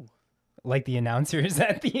 No. Like the announcers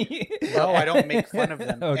at the No, I don't make fun of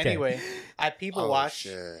them. Okay. Anyway, I people watch,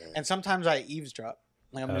 Shit. and sometimes I eavesdrop.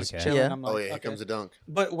 Like I'm just Okay. chilling. Yeah. I'm like, Oh yeah, here okay. comes a dunk.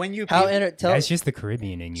 But when you how peop- That's just the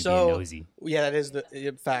Caribbean and you So- being nosy. yeah, that is the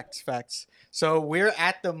facts. So we're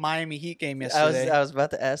at the Miami Heat game I was yesterday, I was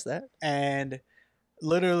about to ask that. and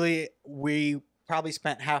literally we probably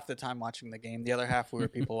spent half the time watching the game. The other half we were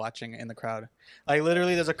people watching in the crowd. Like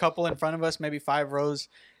literally, there's a couple in front of us, maybe 5 rows,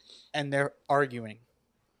 and they're arguing,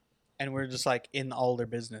 and we're just like in all their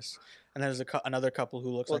business. And there's another couple who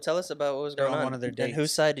looks Well, like tell us about what was they're going on on. one of their And dates.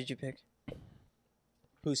 whose side did you pick?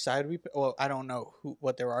 whose side we. Well, I don't know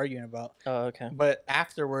what they were arguing about. Oh, okay. But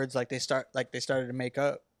afterwards, they started to make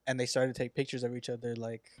up, and they started to take pictures of each other,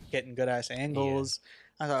 like getting good ass angles.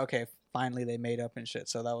 I thought, okay, finally they made up and shit.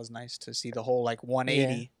 So that was nice to see the whole like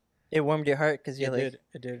 180. It warmed your heart because you're It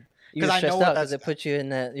like did. you were 'Cause I know stressed what out because that's- it put you in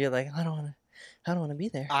that. You're like, I don't want to be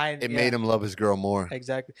there. It made him love his girl more.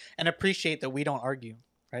 exactly and appreciate that we don't argue,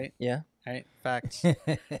 right? Yeah. Right. Facts.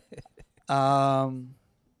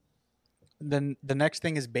 then the next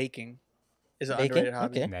thing is baking. Is an Baking? underrated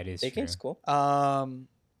hobby. Okay. That is Baking's true. cool.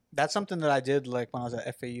 That's something that I did like when I was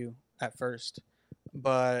at FAU at first,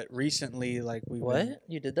 but recently like we What?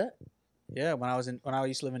 You did that? Yeah, when I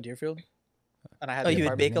used to live in Deerfield, and I had Oh, the you would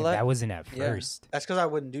apartment. bake a lot? That wasn't at Yeah. first. That's because I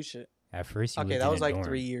wouldn't do shit. At first, you Okay, lived that in was a like dorm.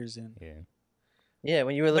 3 years in. Yeah. Yeah,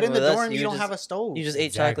 when you were But living in the with us, dorm, you were don't just, have a stove. you just ate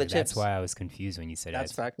Exactly. chocolate chips. That's why I was confused when you said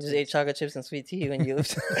That's that. fact. You just ate chocolate chips and sweet tea when you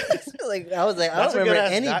lived. Like I was like, I That's don't a good remember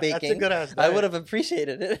ass any diet. baking. That's a good ass I diet. would have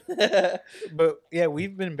appreciated it. But yeah,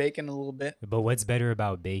 we've been baking a little bit. But what's better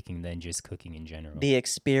about baking than just cooking in general? The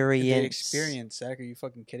experience. The experience, Zach. Are you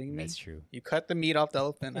fucking kidding me? That's true. You cut the meat off the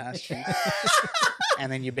elephant ass cheek,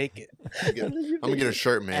 and then you bake it. I'm gonna get a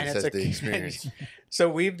shirt, man. And That it's says a- the experience. So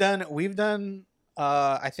we've done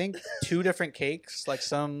I think 2 different cakes, like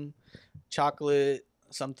some chocolate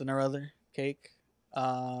something or other cake.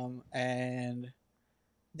 And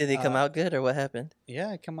Did they come out good or what happened?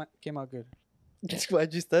 yeah, it came out good.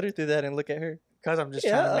 Why'd you stutter through that and look at her? Cause I'm just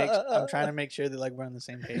trying to make sure that like we're on the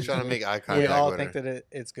same page. He's trying to make eye we contact all with think her. that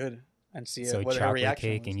it's good and see So what her chocolate reaction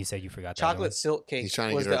cake, was. and you said you forgot the other Chocolate silk cake He's trying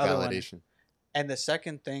to was get her the other one. validation. And the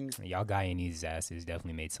second thing one. Y'all Guyanese asses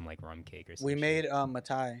definitely made some like rum cake or something. we made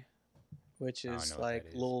matai, which I don't is know what like that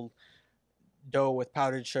is. little dough with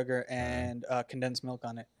powdered sugar and condensed milk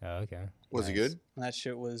on it. Oh, okay. Was it Nice. good? And that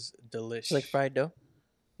shit was delicious. Like fried dough?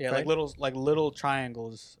 yeah, fried? like little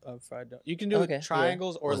triangles of fried dough. You can do Okay, yeah.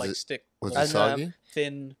 triangles or Was like it- stick. Was like it soggy?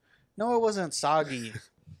 thin. No, it wasn't soggy.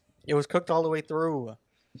 It was cooked all the way through.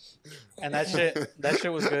 And that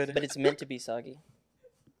shit was good. But it's meant to be soggy.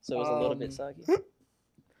 So it was a little bit Um, soggy.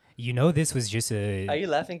 You know, this was just a. Are you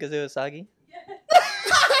laughing because it was soggy?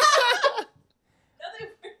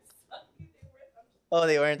 Oh,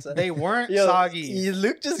 they weren't soggy. They weren't Yo, soggy.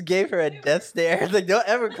 Luke just gave her a death stare. Like, don't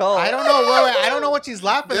ever call. I don't know. I don't know what she's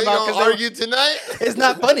laughing They about. gonna 'Cause they- argue tonight? It's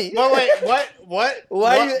not funny. But wait, what? Why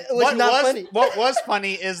what, you- what's what not was, funny? What was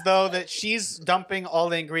funny is though that she's dumping all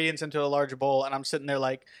the ingredients into a large bowl, and I'm sitting there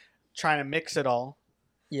like trying to mix it all,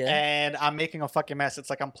 Yeah. and I'm making a fucking mess. It's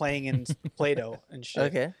like I'm playing in Play-Doh and shit.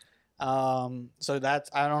 Okay. So that's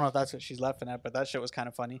I don't know if that's what she's laughing at, but that shit was kind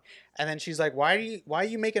of funny. And then she's like, "Why are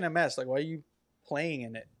you making a mess? Like, why are you playing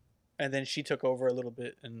in it?" And then she took over a little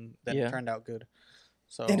bit, and then Yeah. it turned out good.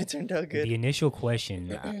 So And it turned out good. The initial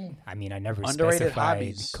question. I mean, I never Underrated specified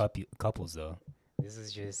hobbies. couples though. This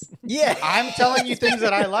is just. Yeah. I'm telling you things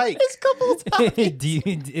that I like. It's couples topics. Do you,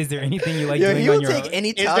 is there anything you like Yo, doing he on will your take own? any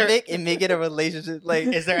Is there- topic and make it a relationship. Like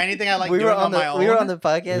Is there anything I like we doing were on on the my own? we were on the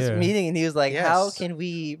podcast Yeah. meeting and he was like, "How Yes. can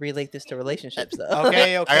we relate this to relationships though?"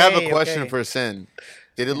 Okay, I have a okay, question okay. for Sin.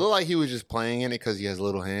 Did it look like he was just playing in it because he has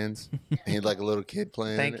little hands? And he's like a little kid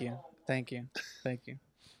playing in it? Thank you.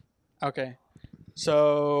 Okay,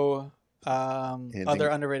 so Anything other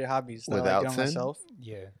underrated hobbies that I without like doing sin? myself.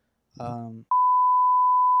 Yeah. Um,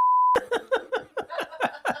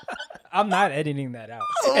 I'm not editing that out.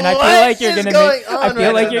 And I feel What like you're is gonna going make. I on feel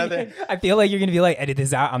right like now? you're. Nothing. I feel like you're gonna be like, edit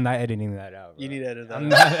this out. I'm not editing that out. you bro. need to edit that. I'm out.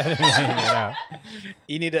 not editing it out.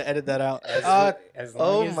 You need to edit that out. As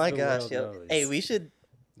long Oh as my the gosh, world yo. knows Hey, we should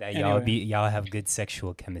that Anyway. y'all have good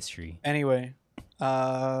sexual chemistry. Anyway,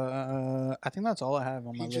 I think that's all I have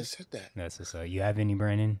on my He list. just said that. That's what's up. You have any,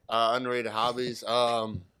 Brandon? Underrated hobbies.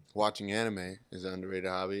 Watching anime is an underrated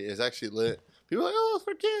hobby. It's actually lit. People are like, oh, it's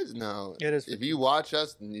for kids. No, It is for If you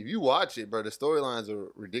watch it, bro, the storylines are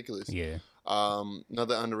ridiculous. Yeah.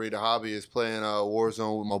 Another underrated hobby is playing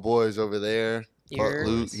Warzone with my boys over there. But Yours.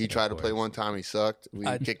 Luke, he Of tried to play course. one time. He sucked. We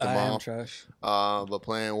kicked him I am off. trash. But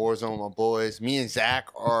playing Warzone with my boys. Me and Zach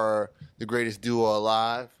are the greatest duo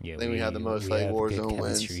alive. Yeah, I think we have the most we like have good Warzone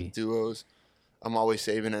wins chemistry. duos. I'm always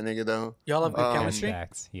saving that nigga though. Y'all have good Um, chemistry.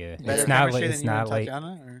 Facts. Yeah. Better It's not like chemistry it's than you not and like.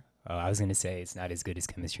 Tatiana, or? Oh, I was gonna say it's not as good as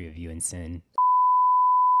chemistry of you and Sin.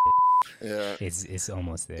 Yeah. It's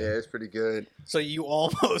almost Yeah, there. it's pretty good. So you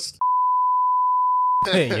almost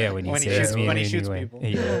Yeah, when he When he saves shoots- me, when he and shoots win. people. Yeah,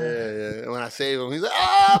 Yeah. yeah. When I save him, he's like,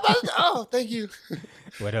 oh, thank you.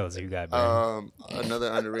 What else you got, Brandon? Another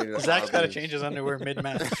underrated. Zach's got to hobby. change his underwear mid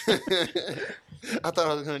match. I thought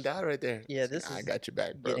I was gonna die right there. Yeah, this I is got your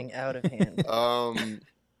back, bro. getting out of hand.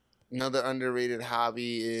 Another underrated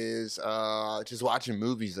hobby is just watching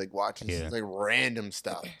movies, like watching Yeah. like random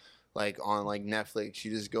stuff. Like on like Netflix,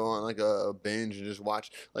 you just go on like a binge and just watch.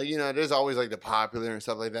 Like there's always like the popular and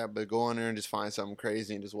stuff like that, but go on there and just find something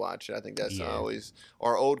crazy and just watch it. I think that's Yeah. always.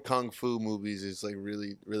 Or old kung fu movies is like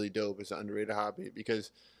really really dope. It's an underrated hobby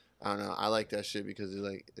because I don't know. I like that shit because they're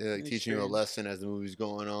like teaching you a Experience. lesson as the movie's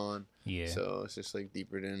going on. Yeah. So it's just like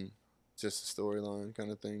deeper than just a storyline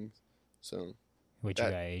kind of thing. So What you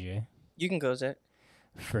that- got, AJ? You can go, Zach.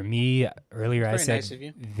 For me, earlier I Very said nice of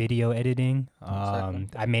you. video editing. Exactly.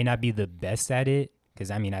 I may not be the best at it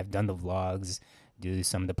because I mean I've done the vlogs, do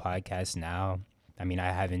some of the podcasts now. I mean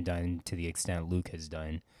I haven't done to the extent Luke has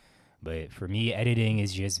done, but for me, editing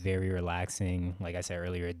is just very relaxing. Like I said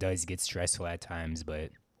earlier, it does get stressful at times,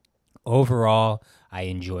 but overall I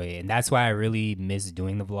enjoy it, and that's why I really miss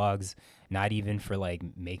doing the vlogs. Not even for like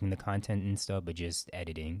making the content and stuff, but just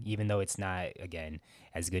editing. Even though it's not, again,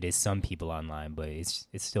 as good as some people online, but it's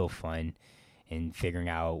still fun, and figuring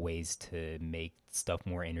out ways to make stuff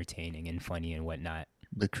more entertaining and funny and whatnot.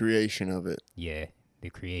 The creation of it. Yeah, the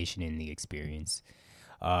creation and the experience.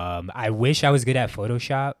 I wish I was good at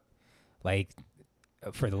Photoshop. Like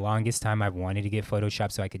for the longest time, I've wanted to get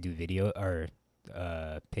Photoshop so I could do video or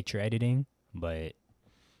picture editing, but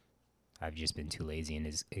I've just been too lazy, and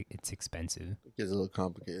it's expensive. It gets a little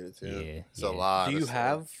complicated too. Yeah, It's a lot. Do of you stuff.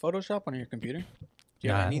 have Photoshop on your computer? Do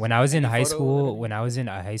you have Nah, any- when I was in any high photo school, editing?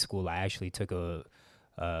 I actually took a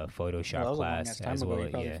Photoshop Well, that was a long class ass time as ago. well. You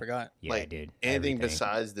probably Yeah, forgot. yeah, I Like, did. Anything Everything.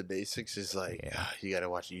 besides the basics is like Yeah. you got to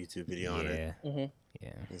watch a YouTube video on it. Yeah, hmm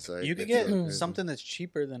yeah. It's like, You could it's get like- something that's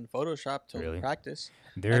cheaper than Photoshop to Really? practice.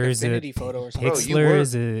 There's like a Affinity Photo or something. Bro, you Pixlr work-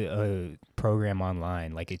 is a program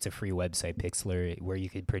online. Like it's a free website, Pixlr, where you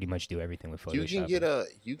could pretty much do everything with Photoshop.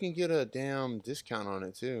 You can get a damn discount on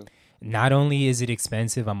it too. Not only is it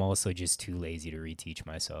expensive, I'm also just too lazy to reteach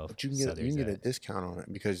myself. But you can So get there's a that. discount on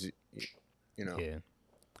it because you know. Yeah,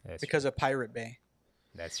 that's Because of Pirate Bay.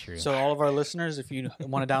 that's true. So all of our listeners, if you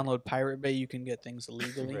want to download Pirate Bay, you can get things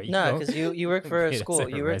illegally. Right. No, know? because you work for a Get us school.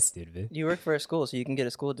 You work arrested, man. you work for a school, so you can get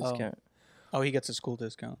a school discount. Oh, he gets a school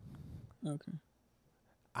discount. Okay.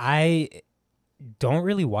 I don't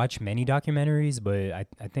really watch many documentaries, but I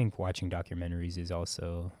think watching documentaries is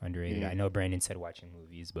also underrated. Mhm. I know Brandon said watching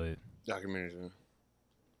movies, but Documentaries.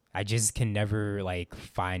 I just can never like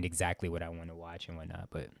find exactly what I want to watch and whatnot.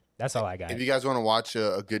 But that's all I got. If you guys want to watch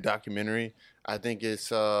a good documentary, I think it's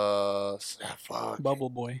fuck. Bubble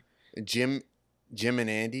Boy. Jim and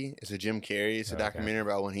Andy. It's a Jim Carrey. It's a Okay. documentary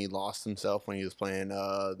about when he lost himself when he was playing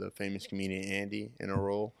the famous comedian Andy in a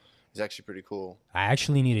role. It's actually pretty cool. I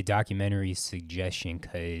actually need a documentary suggestion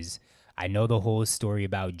because I know the whole story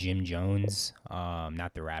about Jim Jones,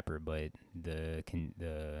 not the rapper, but the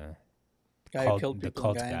Guy cult- who killed the people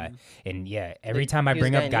cult in guy. Guyana. And yeah, every Like, time I he was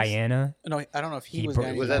bring up Guyanese? Guyana, No, I don't know if he He was. bro-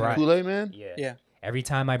 Guyanese. Was Right. that Kool-Aid Man? yeah, Yeah. every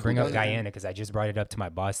time I bring up Kool-Aid Man. Guyana, because I just brought it up to my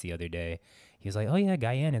boss the other day, he was like, "Oh yeah,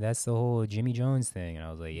 Guyana, that's the whole Jimmy Jones thing," and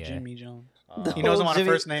I was like, "Yeah." Jimmy Jones. The He knows him whole on a Jimmy-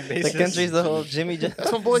 first name The basis. country's the whole Jimmy.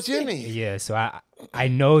 That's my boy Jimmy. Yeah, so I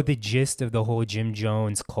know the gist of the whole Jim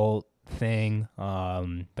Jones cult thing,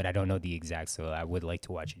 but I don't know the exact. So I would like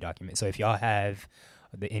to watch a document. So if y'all have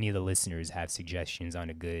any of the listeners have suggestions on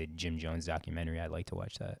a good Jim Jones documentary, I'd like to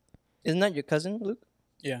watch that. Isn't that your cousin, Luke?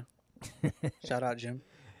 Yeah. Shout out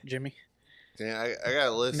Jimmy. Damn, I got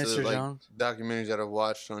a list Mr. of like Jones. documentaries that I've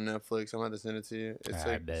watched on Netflix. I'm about to send it to you. It's I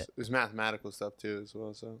like bet. it's mathematical stuff too as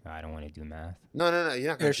well. So I don't want to do math. no, you're not gonna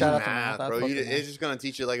Here, do shout out to math, math. I bro. fuck You, with it's math. just gonna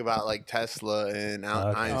teach you like about like Tesla and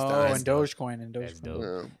Okay. Einstein. Oh, That's and dope. Dogecoin and That's Dogecoin. dope.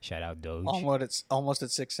 Yeah. Shout out Doge. Almost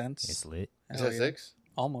at 6 cents. It's lit. Is Hell that yeah. 6?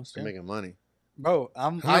 Almost. You're Yeah. making money. Bro, I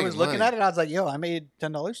making was looking money. at it. I was like, yo, I made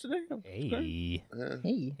 $10 today. Hey, Yeah.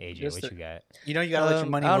 Hey. AJ, Just what the- you got? You know, you gotta let your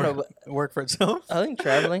money I don't work, work for itself. I think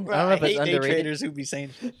traveling. Bro, I don't know if it's hate day underrated. traders who be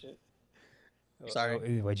saying shit.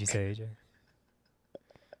 Sorry. What'd you say, AJ?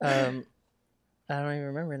 I don't even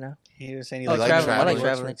remember now. He was saying he Oh, likes traveling. I like works for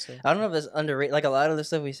traveling. itself. I don't know if it's underrated. Like a lot of the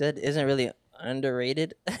stuff we said isn't really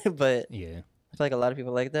underrated, but Yeah. I feel like a lot of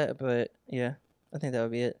people like that. But yeah, I think that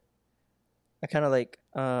would be it. I kind of like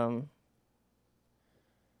I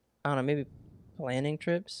don't know, maybe planning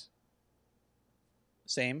trips,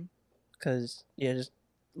 Same. cause yeah, just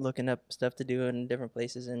looking up stuff to do in different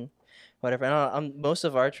places and whatever. I don't know, most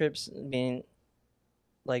of our trips being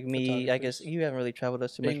like me, I guess Photographers. you haven't really traveled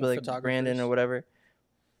us too much, Being but like Brandon photographers. or whatever,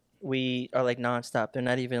 we are like nonstop. They're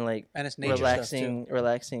not even like And it's nature relaxing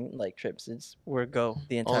like trips. It's we're go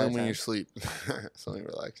the entire Only when time. you sleep. It's only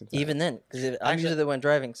relaxing. Time. Even then, because I'm Actually- usually the one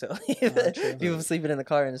driving, so true. people sleeping in the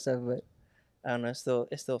car and stuff. But I don't know,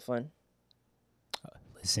 it's still fun.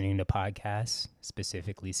 Listening to podcasts,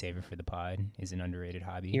 specifically Save It for the Pod, is an underrated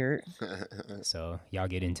hobby. You're So y'all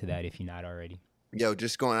get into that if you're not already. Yo,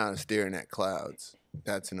 just going out and staring at clouds.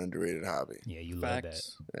 That's an underrated hobby. Yeah, you love that.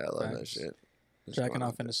 Facts. Yeah, I love that Facts. shit. Just Jacking going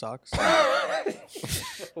off out into socks.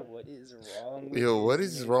 what is wrong? there. Yo, what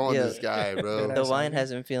is wrong with Yeah. this guy, bro? The wine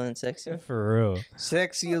has him feeling sexy. For real.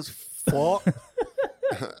 Sexy as fuck.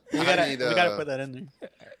 We gotta put that in there.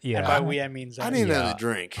 Yeah. And by we, I mean Zach. I need Yeah. another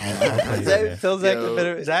drink. I'll put it in there. Tell Zach Yo. to put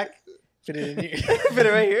it, Zach, fit it in here. put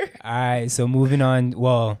it right here. All right, so moving on.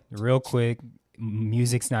 Well, real quick,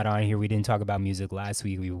 music's not on here. We didn't talk about music last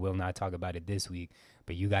week. We will not talk about it this week.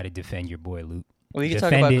 But you got to defend your boy, Luke. We can talk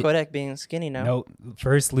Defend about it. Kodak being skinny now. No,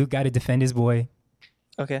 first Luke got to defend his boy.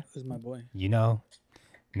 Okay. Who's my boy? You know,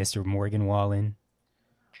 Mr. Morgan Wallen.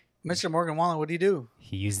 Mr. Morgan Wallen, what did he do?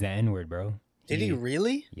 He used the N-word, bro. Did he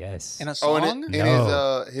really? Yes. In a Oh, song? and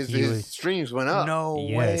No. his He was- streams went up. No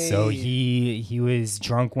Yeah, way. so he was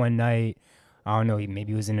drunk one night. I don't know.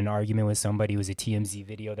 Maybe he was in an argument with somebody. It was a TMZ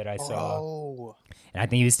video that I saw. Oh. And I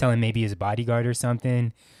think he was telling maybe his bodyguard or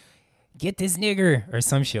something, get this nigger or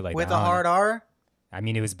some shit like With that. a I don't hard know. R? I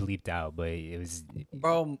mean, it was bleeped out, but it was.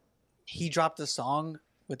 Bro, he dropped a song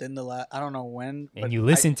within the last, I don't know when. but And you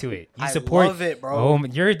listen to it. You I support. love it, bro. Oh,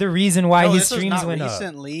 you're the reason why Bro, his this was streams not went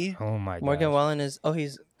recently. up. Oh my god. Morgan Wallen is. Oh,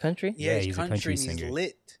 he's country. Yeah, he's a country and he's singer.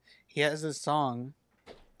 lit. He has this song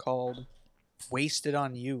called "Wasted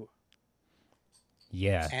on You,"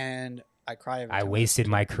 Yeah. and I cry. Every I time wasted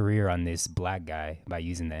my career on this black guy by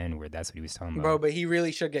using the N-word. That's what he was talking about. Bro, but he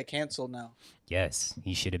really should get canceled now. Yes,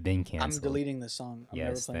 he should have been I'm canceled. deleting this song. I'm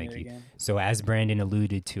Yes, never playing thank it you. again. So as Brandon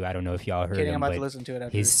alluded to, I don't know if y'all heard Kidding, him, I'm about to but listen to it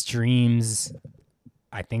after his this. streams,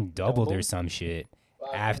 I think, doubled or Doubled? some shit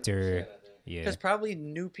after. Yeah. Because probably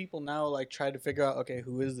new people now like try to figure out, okay,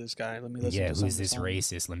 who is this guy? Let me listen Yeah, to some who's of the this songs.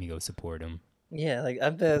 racist? Let me go support him. Yeah, like I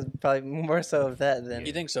bet probably more so of that than.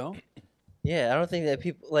 You think so? Yeah, I don't think that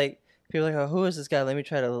people are like, oh, who is this guy? Let me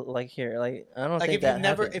try to like hear. Like I don't Like think if that you've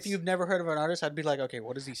never happens. if you've never heard of an artist, I'd be like, okay,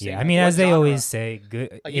 what does he say? Yeah, I Like, mean, what as they genre? always say,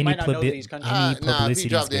 good. Like, you any might not know that he's country. Nah, if publicity he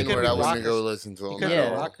dropped the He could N-word, be I wouldn't rock go or- listen to He him. could Yeah.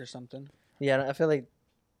 be a rock or something. Yeah, I feel like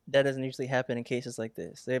that doesn't usually happen in cases like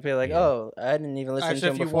this. They feel like, Yeah. oh, I didn't even listen Alright, to so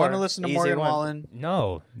him if you before. want to listen to Easy Morgan one. Wallen,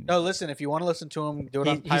 No, no, listen. If you want to listen to him, do it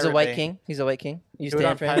on Pirate He's a white Bay. king. He's a white king. You Do it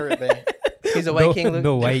on stand for him. Pirate Bay. He's a white the, king. Luke.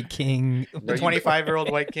 the white king. The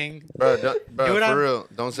 25-year-old white king. Bro, Do it for on- real,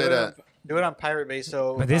 don't say that. Do it on Pirate Bay.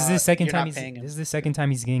 So, But this is the second you're time not paying him. this is the second time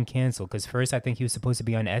he's getting canceled. Because first, I think he was supposed to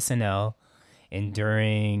be on SNL,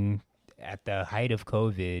 and at the height of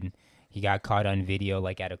COVID, he got caught on video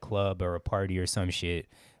like at a club or a party or some shit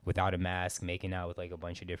without a mask, making out with like a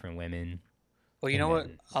bunch of different women. Well, you know what? And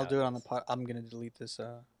then- I'll do it on the pod. I'm gonna delete this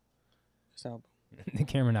album. The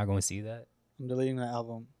camera not gonna see that. I'm deleting the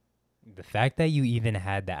album. The fact that you even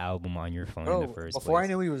had the album on your phone in Bro, the first before place. I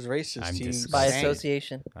knew he was racist, I'm he disgusted. By sang.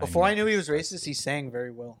 association. Before I knew he was racist, he sang very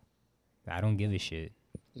well. I don't give a shit.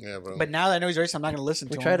 Yeah, bro. But now that I know he's racist, I'm not gonna listen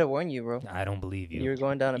to We him. tried to warn you, bro. I don't believe you. You were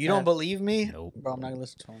going down a You path. don't believe me, Nope. bro? I'm not gonna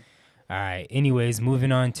listen to him. All right. Anyways,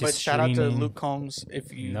 moving on to But shout out streaming. to Luke Combs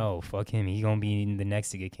if you. No, fuck him. He gonna be the next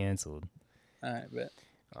to get canceled. All right, bet.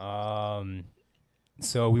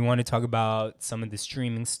 So we want to talk about some of the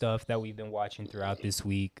streaming stuff that we've been watching throughout this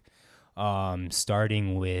week.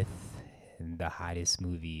 Starting with the hottest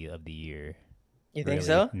movie of the year. You think Really?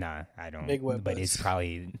 so? Nah, I don't. Big Wet but Butts. it's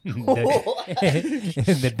probably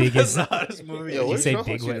the biggest. That's the hottest movie. Yo, Did you what's say wrong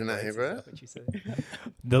Big with you Wet tonight, Butts? Is bro? that what you said?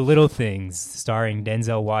 The Little Things, starring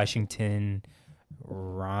Denzel Washington,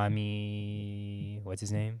 Rami. What's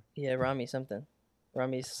his name? Yeah, Rami something.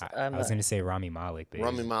 Rami's. I was gonna say Rami Malek. But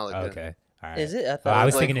Rami Malek, yeah. Okay. All right. Is it? I Oh, thought I it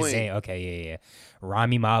was like thinking the Queen. same. Okay, yeah.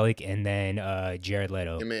 Rami Malek and then Jared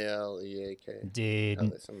Leto. Maleek. Did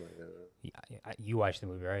Something like that. you watched the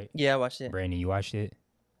movie, right? Yeah, I watched it. Brandon, you watched it?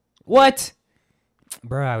 What?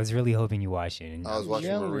 Bro, I was really hoping you watched it. And I was watching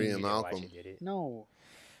yelling. Maria You didn't watch Malcolm. it, did it? No. All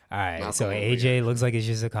right, Malcolm so and AJ Maria. looks like it's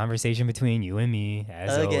just a conversation between you and me,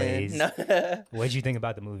 as always. No. What'd you think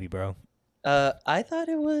about the movie, bro? I thought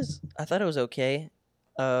it was okay.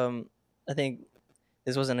 I think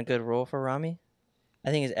this wasn't a good role for Rami. I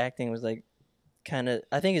think his acting was like kind of.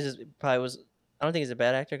 I think it's just probably was. I don't think he's a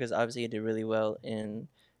bad actor because obviously he did really well in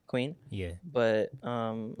Queen. Yeah, But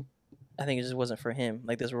I think it just wasn't for him.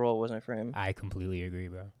 Like this role wasn't for him. I completely agree,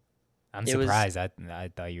 bro. I'm It was- surprised. I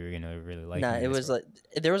thought you were gonna really like. Nah, him in it this was role.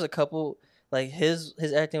 like there was a couple like his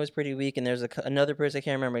acting was pretty weak, and there's another person I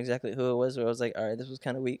can't remember exactly who it was. Where I was like, all right, this was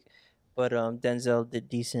kind of weak, but Denzel did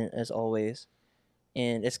decent as always,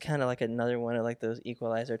 and it's kind of like another one of like those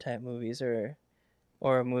Equalizer type movies, or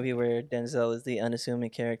a movie where Denzel is the unassuming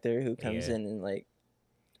character who comes Yeah. in and like,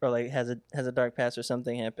 or like has a dark past or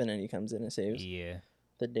something happen, and he comes in and saves Yeah.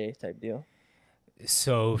 the day type deal.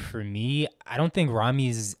 So for me, I don't think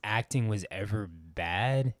Rami's acting was ever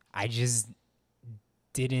bad. I just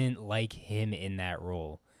didn't like him in that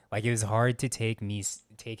role. Like it was hard to take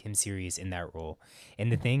him serious in that role.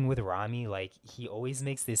 And the thing with Rami, like he always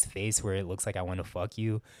makes this face where it looks like I want to fuck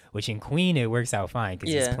you, which in Queen it works out fine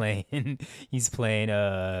because Yeah. he's playing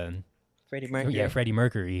Freddie Mercury. Freddie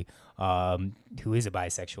Mercury. who is a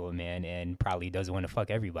bisexual man and probably doesn't want to fuck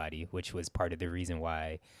everybody, which was part of the reason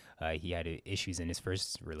why he had issues in his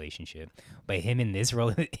first relationship. But him in this role,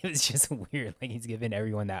 it was just weird. Like, he's giving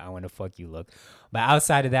everyone that "I want to fuck you" look. But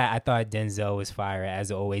outside of that, I thought Denzel was fire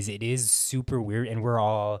as always. It is super weird, and we're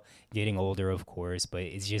all getting older, of course, but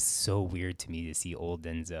it's just so weird to me to see old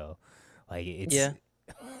Denzel. Like, it's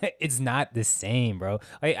it's not the same, bro.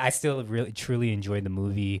 I still really truly enjoyed the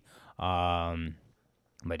movie.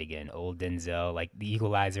 But again, old Denzel, like The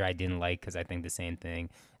Equalizer, I didn't like because I think the same thing.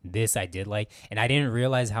 This I did like, and I didn't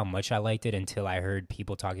realize how much I liked it until I heard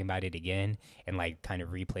people talking about it again and like kind of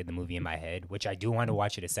replayed the movie in my head, which I do want to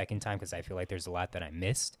watch it a second time because I feel like there's a lot that I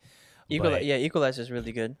missed. Equalizer is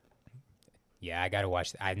really good. Yeah, I gotta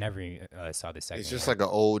watch. I never saw the second. It's just one. like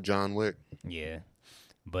an old John Wick. Yeah,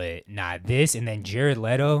 but this, and then Jared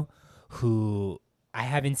Leto, who I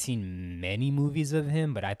haven't seen many movies of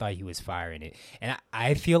him, but I thought he was fire in it. And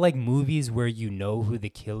I feel like movies where you know who the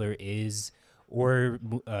killer is, or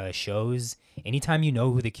shows, anytime you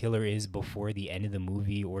know who the killer is before the end of the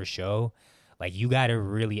movie or show, like, you gotta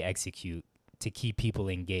really execute to keep people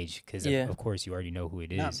engaged because of course you already know who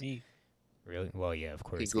it is. Not me. Really? Well, yeah, of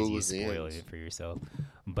course, He because you Googles the spoil ends. it for yourself.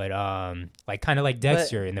 But like, kind of like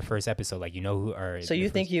Dexter in the first episode, like, you know who are. So you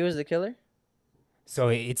think he was the killer? So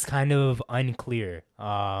it's kind of unclear.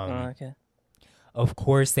 Okay. Of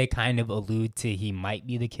course, they kind of allude to he might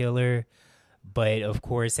be the killer, but of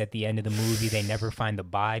course, at the end of the movie, they never find the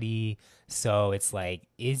body. So it's like,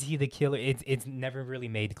 is he the killer? It's never really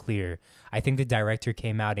made clear. I think the director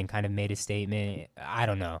came out and kind of made a statement. I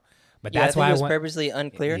don't know, but that's I think why it was purposely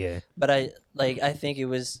unclear. Yeah, But I think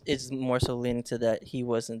it's more so leaning to that he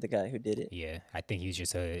wasn't the guy who did it. yeah. I think he was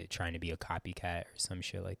just trying to be a copycat or some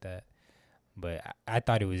shit like that. But I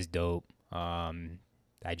thought it was dope.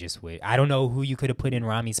 I don't know who you could have put in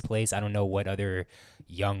Rami's place. I don't know what other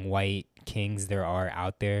young white kings there are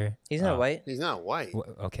out there. He's not white. He's not white.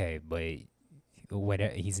 Okay, but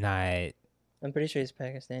he's not. I'm pretty sure he's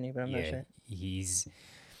Pakistani, but I'm not sure. He's.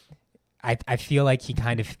 I feel like he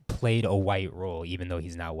kind of played a white role, even though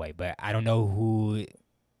he's not white. But I don't know who.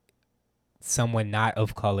 Someone not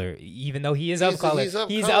of color, even though he is of color. He's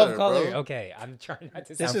of color. Bro. Okay, I'm trying not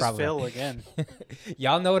to This sound is problematic. Phil again.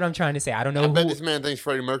 Y'all know what I'm trying to say. I don't know I who. bet this man thinks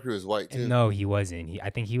Freddie Mercury was white too. No, he wasn't. I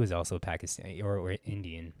think he was also Pakistani or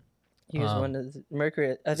Indian. He was one of the,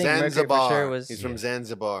 Mercury. I think Zanzibar. Mercury for sure was. He's from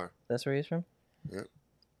Zanzibar. That's where he's from.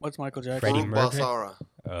 What's Michael Jackson? Freddie Farouk Mercury? Balsara.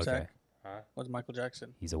 Okay. Sorry. What's Michael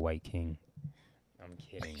Jackson? He's a white king. I'm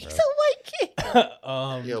kidding, bro. white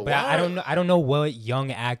kid. Yo, But I why? don't know what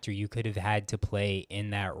young actor you could have had to play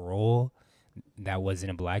in that role that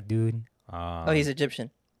wasn't a black dude. He's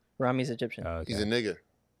Egyptian. Rami's Egyptian. Okay. He's a nigga.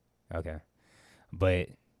 Okay. But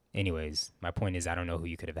anyways, my point is I don't know who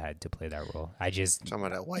you could have had to play that role. Talking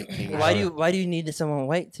about that white king. Why do you need someone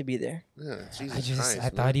white to be there? Yeah, Jesus Christ, I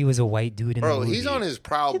man. thought he was a white dude in Bro, the movie. he's on his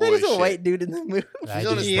Proud He Boy thought he's a shit. white dude in the movie. I He's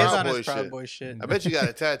on just- his He is Proud on Boy his Proud shit. Boy shit. I bet you got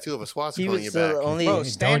a tattoo of a He swastika on was your the back. only. Bro, Don't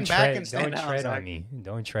stand back tread, and stand don't down, tread Zach. on me.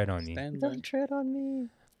 Don't tread on me. Stand Don't tread on me.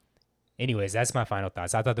 Anyways, that's my final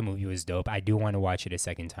thoughts. I thought the movie was dope. I do want to watch it a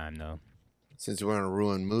second time though. Since we're gonna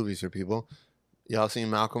ruin movies for people, y'all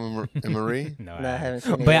seen Malcolm and Marie? No, No, I haven't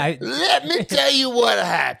seen it But yet. Let me tell you what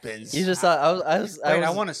happens. You just thought Wait,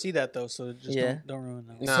 I want to see that though, so just Yeah. don't ruin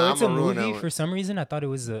that. Nah, so it's I'ma a ruin that movie one. for some reason. I thought it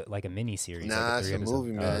was like a mini series. Nah, like it's a 3 episode-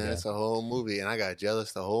 movie, man. Oh, okay. It's a whole movie, and I got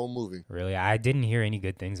jealous the whole movie. Really, I didn't hear any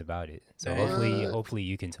good things about it. So What? hopefully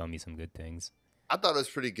you can tell me some good things. I thought it was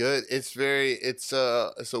pretty good. It's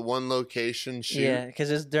a one location shoot. Yeah,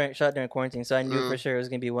 because it's shot during quarantine, so I knew for sure it was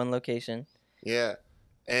gonna be one location. Yeah.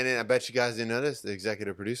 And then I bet you guys didn't know this. The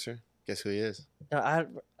executive producer. Guess who he is? No, I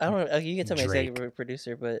don't know. You can tell me Drake. executive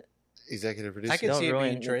producer, but Executive producer. I can don't see it ruin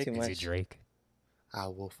being it Drake. too Is much. it Drake? I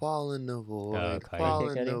will fall in the void. Cuddy. Fall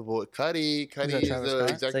Okay, in the Cuddy. void. Cuddy that is Travis the Scott?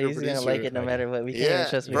 executive So he's producer. gonna like it no matter what. We can't even Yeah,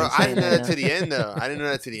 trust me. bro. to I say didn't know that that to the end though. I didn't know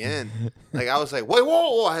that to the end. Like I was like, wait,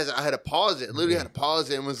 whoa. I had to pause it. Literally had to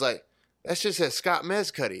pause it and was like, that shit said Scott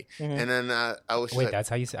Mescuddy. Mhm. And then I was just Wait, like, that's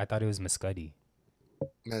how you said. I thought it was Muscuddy.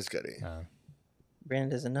 Mescuddy. Brandon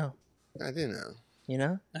doesn't know. I didn't know. You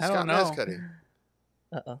know? I don't know. Mescuddy.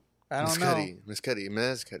 Uh-oh. I don't know.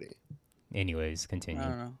 Mescuddy. Anyways, I continue.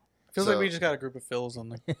 don't know. Feels So- like we just got a group of Phils on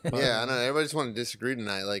the. Yeah, I know. Everybody just want to disagree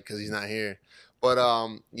tonight, like, because he's not here. But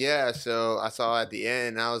yeah. So I saw at the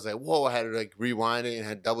end, and I was like, whoa! I had to like rewind it and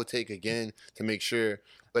had double take again to make sure.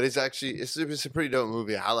 But it's a pretty dope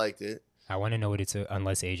movie. I liked it. I want to know what it's.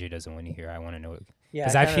 Unless AJ doesn't want to hear, I want to know. Yeah,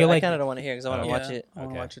 'Cause I feel like- I kind of don't want to hear because I want to Oh. watch Yeah, it. I want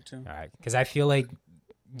to Okay. watch it too. All right, because I feel like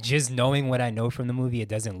just knowing what I know from the movie, it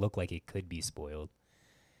doesn't look like it could be spoiled.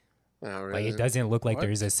 Not really. Like it doesn't look like What?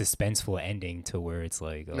 there's a suspenseful ending to where it's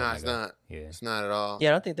like, oh No, my it's God. not. Yeah. It's not at all. Yeah,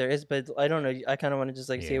 I don't think there is, but I don't know. I kind of want to just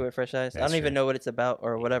like see Yeah, it with fresh eyes. I that's don't even true. know what it's about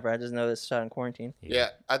or whatever. I just know it's shot in quarantine. Yeah,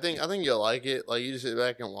 I think you'll like it. Like you just sit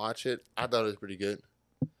back and watch it. I thought it was pretty good.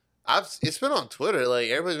 It's been on Twitter. Like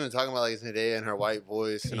everybody's been talking about like Zendaya and her white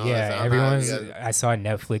voice. And all that Yeah, stuff. everyone's. You guys- I saw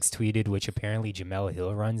Netflix tweeted, which apparently Jamel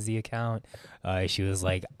Hill runs the account. She was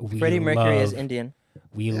like, "We Freddie Mercury is love- Indian.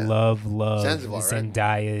 We Yeah. love Zanzibar, right?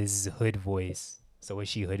 Zendaya's hood voice." So was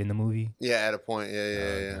she hood in the movie? Yeah, at a point.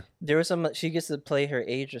 Yeah. There was some. She gets to play her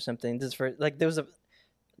age or something. This for like there was a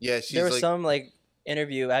Yeah, she's there was like, some like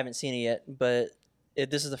interview. I haven't seen it yet, but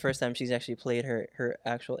this is the first time she's actually played her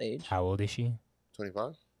actual age. How old is she?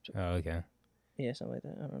 25. Oh, okay. Yeah, something like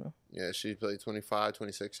that. I don't know. Yeah, she played 25,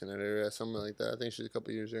 26 in that area, something like that. I think she's a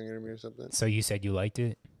couple years younger than me or something. So you said you liked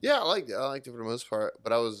it? Yeah, I liked it. I liked it for the most part,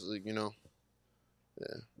 but I was like, yeah.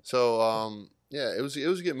 So, yeah, it was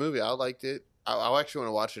a good movie. I liked it. I actually want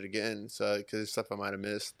to watch it again, so because there's stuff I might have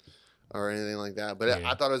missed or anything like that. But Yeah.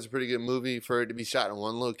 I thought it was a pretty good movie for it to be shot in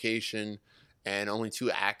one location and only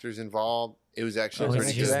 2 actors involved. It was actually Oh, There's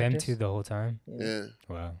it's pretty only just good. them actors? two the whole time. Yeah,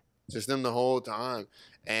 Wow. just them the whole time,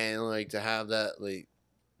 and like to have that like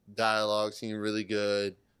dialogue seemed really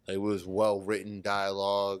good. Like it was well written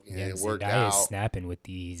dialogue, and Yeah, it worked Zendaya out. is snapping with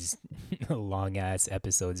these long ass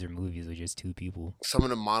episodes or movies with just 2 people. Some of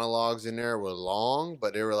the monologues in there were long,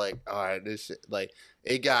 but they were like, all right, this shit, like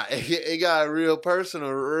it got real personal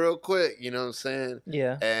real quick. You know what I'm saying?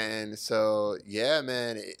 Yeah. And so, yeah,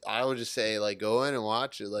 man, I would just say like go in and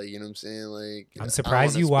watch it. Like, you know what I'm saying? Like, I I'm don't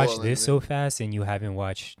surprised wanna you watched spoil this anything. so fast and you haven't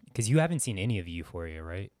watched because you haven't seen any of Euphoria,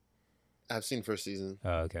 right? I've seen first season,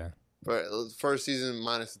 Oh, okay. first season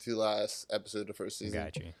minus the 2 last episode of the first season.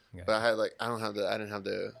 Got you. But I had like I didn't have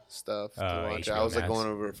the stuff to Oh, watch it. HBO I was like Max. going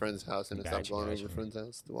over a friend's house and I stopped Gotcha, going over gotcha. a friend's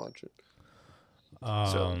house to watch it.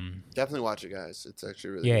 Um, Definitely watch it, guys. It's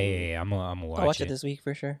actually really yeah, good yeah, movie. yeah. I'm gonna I'll watch it this week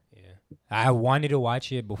for sure. Yeah, I wanted to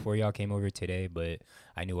watch it before y'all came over today, but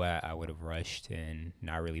I knew I would have rushed and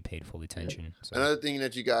not really paid full attention. So. Another thing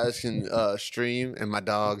that you guys can stream, and my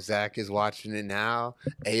dog Zach is watching it now.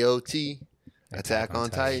 AOT, Attack on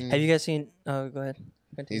Titan. Have you guys seen? Oh, go ahead.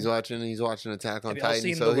 He's Continue. watching Attack on Have y'all Titan.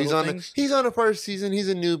 seen So The he's Little on Things? he's on the first season. He's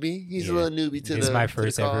a newbie. He's a Yeah. little newbie to This is the my to the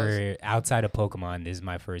first cause. ever outside of Pokemon. This is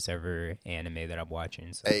my first ever anime that I'm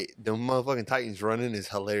watching. So Hey, the motherfucking Titans running is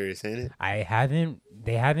hilarious, ain't it? I haven't.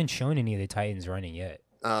 They haven't shown any of the Titans running yet.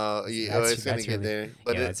 Yeah, That's- it's gonna that's get really- there.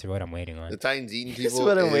 But yeah, that's what I'm waiting on. the Titans eating That's people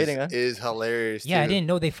what I'm waiting on. is hilarious. Yeah, I too. didn't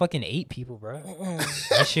know they fucking ate people, bro.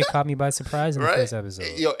 That shit caught me by surprise in the Right? first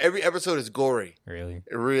episode. Yo, every episode is gory. Really?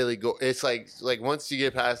 It really go. It's like once you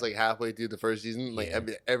get past like halfway through the first season, like Yeah.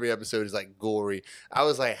 every episode is like gory. I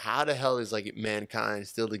was like, how the hell is like mankind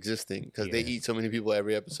still existing? Because they Yeah. eat so many people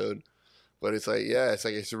every episode. But it's like, yeah,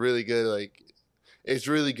 it's really good. Like, it's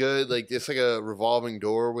really good. Like, it's like a revolving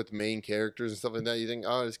door with main characters and stuff like that. You think,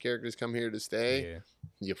 oh, this characters come here to stay. Yeah.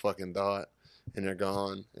 You fucking thought, and they're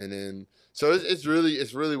gone. And then so it's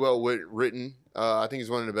really well written. I think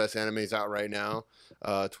it's one of the best animes out right now.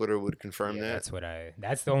 Twitter would confirm Yeah, that.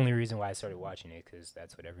 That's the only reason why I started watching it because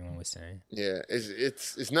that's what everyone was saying. Yeah,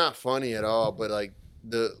 it's not funny at all, but like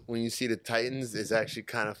when you see the Titans, it's actually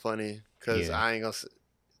kind of funny because Yeah. I ain't gonna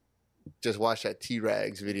just watch that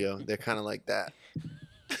T-Rags video. They're kind of like that.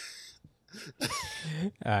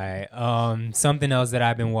 All right. Something else that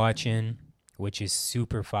I've been watching, which is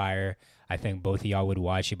super fire. I think both of y'all would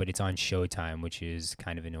watch it, but it's on Showtime, which is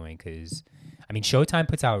kind of annoying because, I mean, Showtime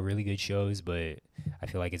puts out really good shows, but I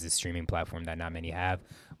feel like it's a streaming platform that not many have.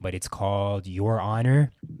 But it's called Your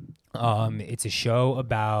Honor. It's a show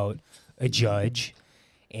about a judge,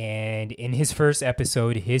 and in his first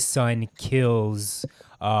episode, his son kills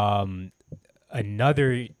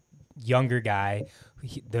another younger guy.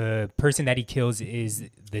 The person that he kills is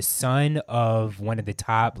the son of one of the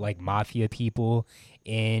top like mafia people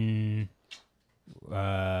in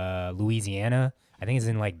Louisiana. I think it's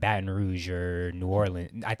in like Baton Rouge or New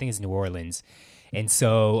Orleans. I think it's New Orleans. And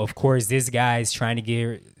so, of course, this guy's trying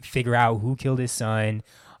to figure out who killed his son,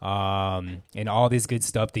 and all this good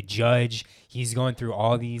stuff. The judge, he's going through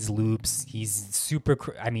all these loops. He's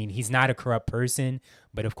he's not a corrupt person,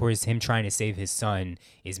 but of course, him trying to save his son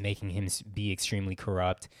is making him be extremely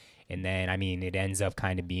corrupt. And then, I mean, it ends up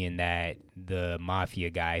kind of being that the mafia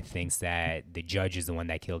guy thinks that the judge is the one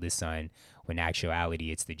that killed his son, when in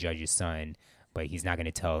actuality, it's the judge's son. But he's not going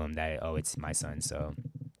to tell him that, oh, it's my son. So,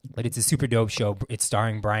 but it's a super dope show. It's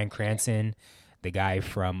starring Bryan Cranston, the guy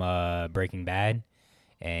from Breaking Bad.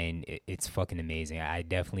 And it's fucking amazing. I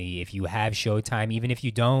definitely, if you have Showtime, even if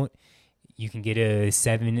you don't, you can get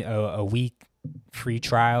a week free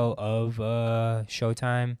trial of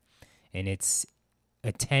Showtime. and it's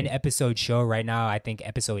a 10-episode show right now. I think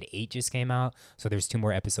episode 8 just came out, so there's 2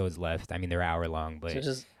 more episodes left. I mean, they're hour long, but So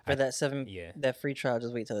just for that yeah. that free trial,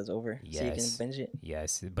 just wait till it's over so you can Yes. binge it.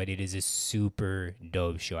 yes, but it is a super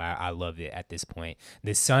dope show. I love it at this point.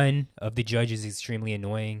 The son of the judge is extremely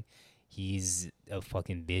annoying. He's a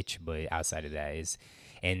fucking bitch, but outside of that is,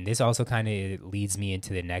 and this also kind of leads me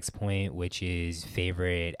into the next point, which is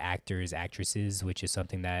favorite actors, actresses, which is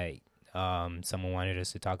something that someone wanted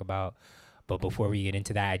us to talk about. But before we get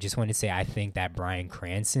into that, I just want to say I think that Bryan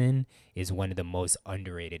Cranston is one of the most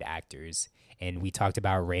underrated actors. And we talked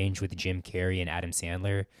about range with Jim Carrey and Adam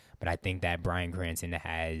Sandler, but I think that Bryan Cranston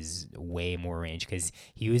has way more range because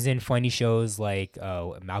he was in funny shows like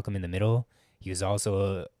Malcolm in the Middle. He was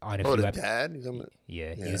also on a few the dad?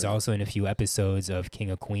 yeah, he Yeah. was also in a few episodes of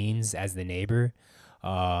King of Queens as the neighbor.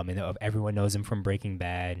 And everyone knows him from Breaking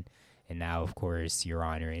Bad. And now, of course, Your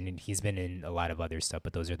Honor. And he's been in a lot of other stuff,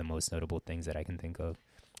 but those are the most notable things that I can think of.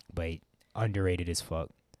 But underrated as fuck.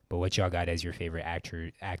 But what y'all got as your favorite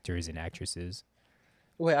actors and actresses?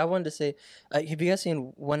 Wait, I wanted to say, have you guys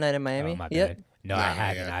seen One Night in Miami Oh, my yet? bad. No, Nah, I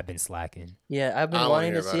haven't. yeah. I've been slacking. Yeah, I've been I wanna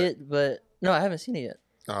wanting hear to about see it. it, but no, I haven't seen it yet.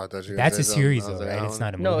 Oh, I thought you were That's gonna a say something. series, I was though, like, right? I It's don't-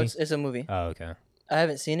 not a No, movie. it's a movie. Oh, okay. I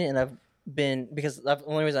haven't seen it, and I've been because the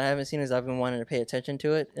only reason I haven't seen it is I've been wanting to pay attention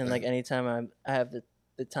to it, and like anytime I have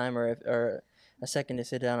the time or a second to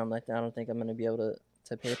sit down, I'm like, I don't think I'm gonna be able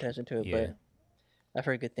to pay attention to it, Yeah. but I've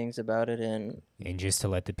heard good things about it, and And just to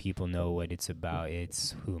let the people know what it's about,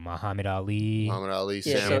 it's who? Muhammad Ali, Muhammad Ali,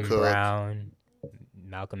 Yeah, Sam Jim Cooke, Brown,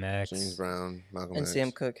 Malcolm X. James Brown, Malcolm and X.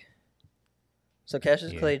 Sam Cooke. So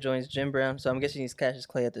Cassius Yeah. Clay joins Jim Brown. So I'm guessing he's Cassius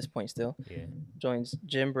Clay at this point still. Yeah. Joins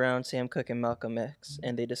Jim Brown, Sam Cooke, and Malcolm X,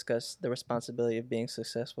 and they discuss the responsibility of being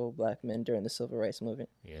successful black men during the civil rights movement.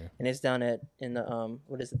 Yeah. And it's down in the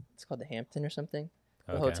what is it? It's called the Hampton or something.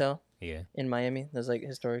 The Okay. hotel Yeah. in Miami. There's like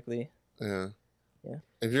historically. Yeah. Yeah.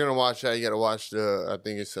 If you're gonna watch that, you gotta watch the. I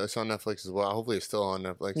think it's on Netflix as well. Hopefully, it's still on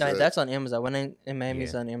Netflix. No, that's on Amazon. When in Miami,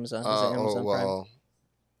 it's Yeah. on Amazon. It's on Amazon Prime. well,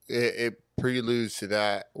 it preludes to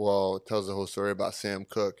that. Well, it tells the whole story about Sam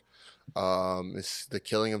Cooke. It's the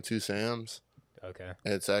killing of two Sams. Okay.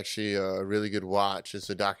 It's actually a really good watch. It's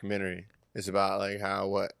a documentary. It's about like how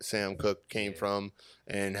what Sam Cooke came Yeah. from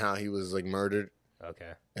and how he was like murdered,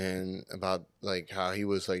 Okay. and about like how he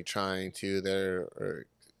was like trying to there. Or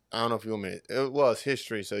I don't know if you want me. It's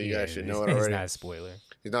history, so you guys should know it It's already. not a spoiler.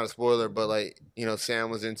 He's not a spoiler, but like Sam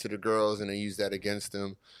was into the girls, and they used that against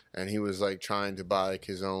him, and he was like trying to buy like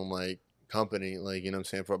his own like company, like what I'm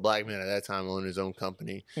saying, for a black man at that time owning his own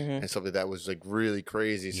company Mhm. and stuff like that was like really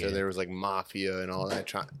crazy. So Yeah. there was like mafia and all that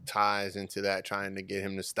ties into that, trying to get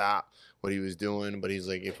him to stop what he was doing. But he's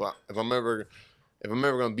like, if I'm ever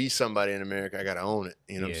gonna be somebody in America, I gotta own it.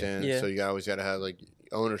 You know what I'm Yeah. saying? Yeah. So you always gotta have like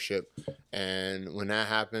ownership. And when that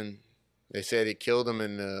happened, they said he killed him,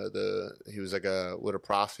 and he was like with a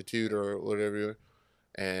prostitute or whatever,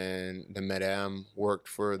 and the madame worked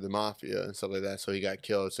for the mafia and stuff like that. So he got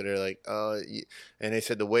killed. So they're like, and they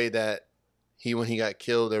said the way that when he got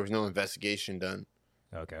killed, there was no investigation done.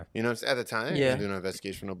 Okay. You know, at the time, Yeah. they didn't do no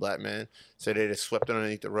investigation for no black man. So they just swept it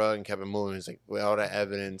underneath the rug and kept it moving. It's like, well, all that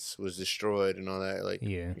evidence was destroyed and all that. Like,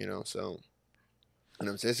 Yeah. so. You know what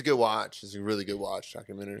I'm saying? It's a good watch. It's a really good watch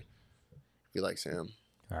documentary. If you like Sam.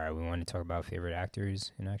 All right. We want to talk about favorite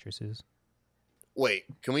actors and actresses. Wait,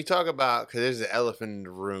 can we talk about, because there's an elephant in the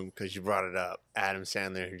room, because you brought it up, Adam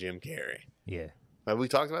Sandler and Jim Carrey. Yeah. Have we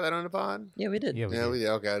talked about that on the pod? Yeah, we did. Yeah. We Yeah, did. we did.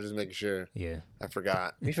 Okay, I was just making sure. Yeah. I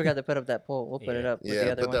forgot. We forgot to put up that poll. We'll put it Yeah. up with the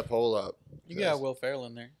Yeah, other put one. that poll up. You got Will Ferrell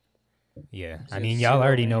in there. Yeah. He I has mean, y'all zero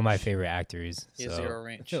already know my range. favorite actors. He has so- zero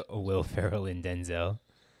range. Will Ferrell and Denzel.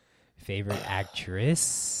 Favorite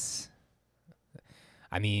actress?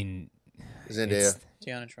 I mean, Zendaya.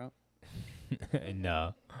 Tiana Trump.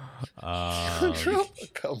 no.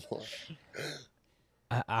 Come on.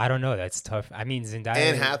 I don't know. That's tough. I mean, Zendaya.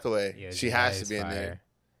 Anne Hathaway. Yeah, She Zendaya has to is be in fire. there.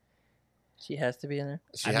 She has to be in there.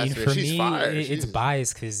 She I has mean, to be. for She's me, fire. it's She's-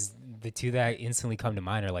 biased because the two that instantly come to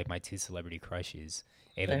mind are like my two celebrity crushes: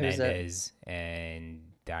 Ava And who's that? Mendes and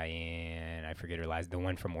Diane. I forget her last. The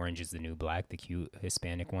one from Orange Is the New Black, the cute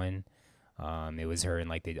Hispanic one. It was her and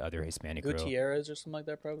like the other Hispanic girl. Gutierrez or something like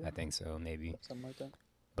that, probably. I think so, maybe. Something like that.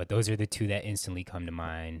 But those are the two that instantly come to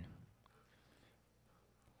mind.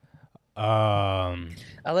 Um,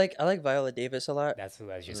 I like Viola Davis a lot. that's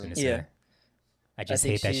what I was just gonna say. Yeah. I just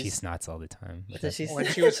think hate that she she's- snots all the time. but That that's- she's- When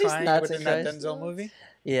she was she's crying not within that surprised. Denzel movie.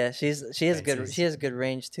 Yeah, she has good Fences.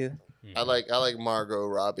 range too. I like Margot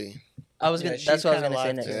Robbie. I was Yeah, gonna. she's that's what I was kinda gonna say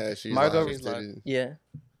live, next. too. Yeah, she's Margot- live. She's live. Yeah,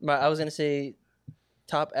 I was gonna say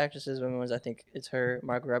top actresses, women ones. I think it's her,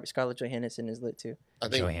 Margot Robbie, Scarlett Johansson is lit too. I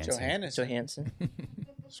think Johansson. Johannes. Johansson.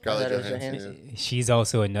 Scarlett thought it was Johansson. Johansson. Yeah. She's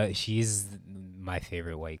also another. She's my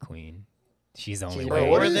favorite white queen. She's the only She's white. Bro,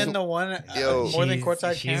 More what is- than the one, Yo. more than She's-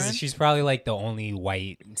 courtside she's, Karen. she's probably like the only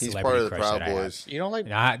white He's celebrity part of the crush Proud that I have. Boys. You don't like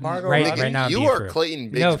Not Margot right, Robbie? right now. I'm You being are for-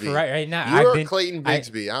 Clayton Bigsby. No, for right now. You I've are been Clayton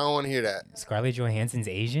Bigsby. I don't want to hear that. Scarlett Johansson's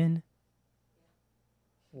Asian.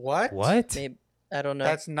 What? What? Maybe, I don't know.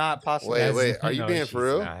 That's not possible. Wait, wait. Are you No, being she's for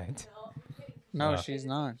real? not. No, Uh, she's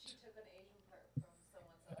not.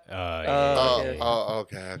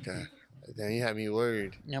 okay. Okay. Damn, you had me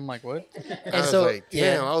worried. Yeah, I'm like, what? I was so- like,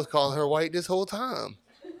 damn, yeah. I was calling her white this whole time.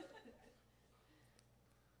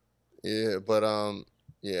 Yeah, but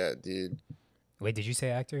yeah, dude. Wait, did you say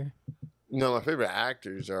actor? No, my favorite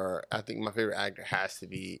actors are. I think my favorite actor has to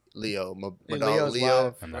be Leo, my dog Leo's Leo,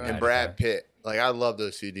 live, I'm not bro. and mad Brad at Pitt. Like I love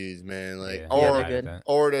those two dudes, man. Like, Yeah, Yeah, or they're mad good. at that.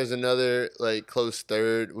 or there's another like close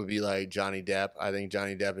third would be like Johnny Depp. I think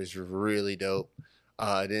Johnny Depp is really dope.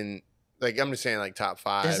 Then like I'm just saying like top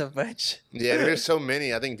five. There's a bunch. Yeah, there's so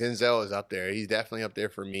many. I think Denzel is up there. He's definitely up there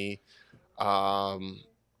for me.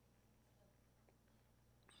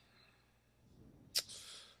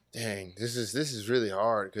 Dang, this is really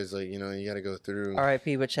hard because like you know you got to go through.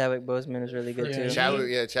 R.I.P. But Chadwick Boseman is really good Yeah.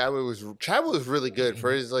 too. Chadwick was really good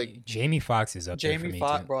for his like, Jamie Foxx is up there for Jamie me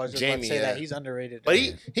Foxx, too. bro. I was just about Jamie, to say yeah. that he's underrated. but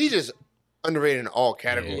he just underrated in all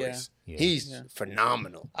categories. Yeah. He's Yeah.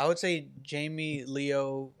 phenomenal. I would say Jamie,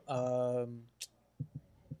 Leo, motherfucking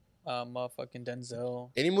Denzel.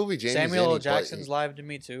 Any movie Jamie's Samuel in, L. he play- Jackson's live to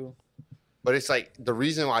me too. But it's like the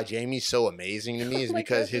reason why Jamie's so amazing to me is Oh my because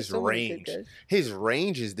God, there's his so many good range. guys. His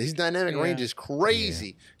range is his dynamic Yeah. range is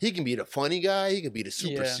crazy. He can be the funny guy. He can be the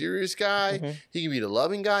super Yeah. serious guy. Mhm. He can be the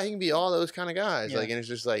loving guy. He can be all those kind of guys. Yeah. Like, and it's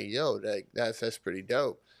just like, yo, that's pretty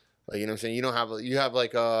dope. Like, you know what I'm saying? You have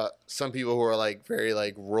like some people who are like very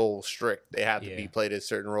like role strict. They have to be Yeah. played a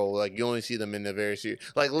certain role. Like you only see them in the very serious.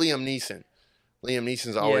 Like Liam Neeson. Liam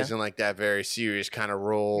Neeson's always in like that very serious kind of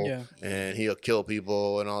role, Yeah. and he'll kill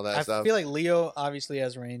people and all that I stuff. feel like Leo obviously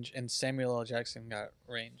has range, and Samuel L. Jackson got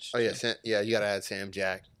range. Oh yeah, yeah. You gotta add Sam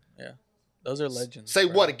Jack. Those are legends. Say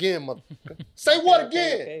bro. what again, mother? Say what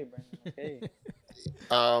again? Okay, Brandon. Okay.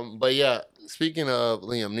 But yeah, speaking of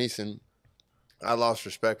Liam Neeson, I lost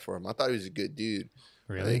respect for him. I thought he was a good dude.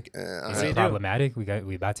 Really? Like, Is What do it you do? problematic?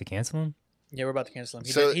 We about to cancel him Yeah, we're about to cancel him.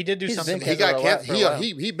 So, He did do he's something. been he got canceled a lot canceled. for a while.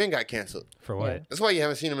 He been got canceled. for what? That's why you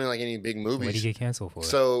haven't seen him in like any big What did he movies. get canceled for?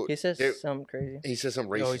 So He says there- something crazy. he said some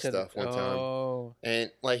Oh, he racist said- stuff one time, Oh,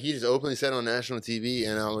 and like he just openly said on national TV,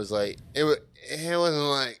 and I was like, it wasn't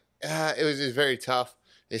like it was just very tough.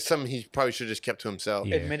 It's something he probably should have just kept to himself.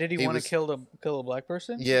 Yeah. admitted he He wanted was- to kill a black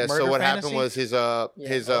person. Yeah. So Murder what fantasy? happened was his oh yeah,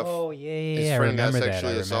 his I friend got remember that. I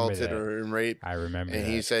sexually remember assaulted that. or raped. I remember And that.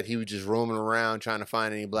 he said he was just roaming around trying to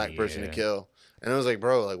find any black person to Yeah. kill. And I was like,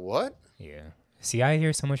 bro, like what? Yeah. See, I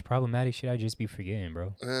hear so much problematic shit. I just be forgetting,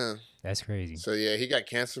 bro. Yeah. That's crazy. So yeah, he got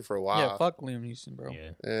canceled for a while. Yeah, fuck Liam Neeson, bro.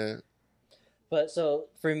 Yeah. Yeah. But so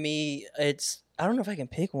for me, it's I don't know if I can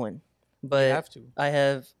pick one, You but have to. I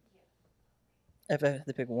have. If I have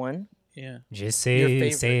to pick one, Yeah. Just Your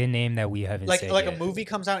say favorite. a name that we haven't Like said like yet. a movie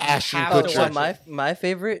comes out, and Ashton you have Kutcher. to so watch it. my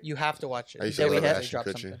favorite, You have to watch it. I used to That we love have to Ashton drop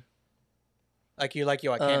Kutcher. something. Like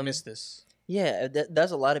yo, I can't miss this. yeah,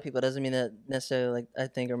 that's a lot of people. Doesn't mean that necessarily like I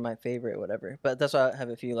think are my favorite, whatever. But that's why I have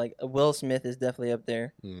a few. Like Will Smith is definitely up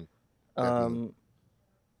there. Mm,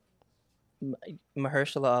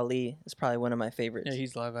 Mahershala Ali is probably one of my favorites. Yeah,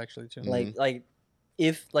 he's live actually too. like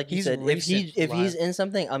if like you He's said, if recent he's live. in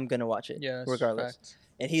something, I'm gonna watch it. Yeah, it's regardless. facts.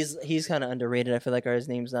 And he's kind of underrated. I feel like his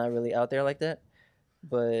name's not really out there like that,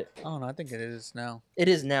 but I don't know. I think it is now. it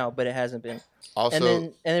is now. But it hasn't been. Also,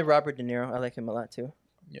 and then Robert De Niro, I like him a lot too.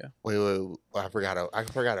 wait, I forgot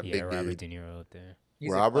a Yeah, big Robert dude. De Niro up there.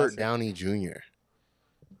 He's a Robert classic. Downey Jr.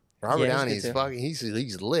 Robert Yeah, he's Downey good is too. fucking.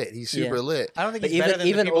 He's lit. He's super Yeah. lit. I don't think But he's better than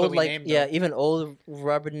even the people old that we like named, yeah, though. even old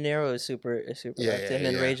Robert De Niro is super Yeah, active. yeah, And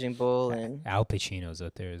then yeah. Raging Bull and Al Pacino's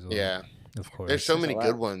up there as well. Yeah. Of course. There's so There's a many lot.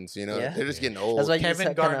 good ones. You know, Yeah. they're just getting old. that's why you Kevin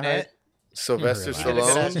just kinda Garnett. Sylvester He He did a good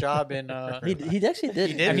ass Stallone. job in. He actually did.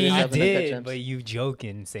 He did. I a mean, good he job in Uncut did, Gems. but you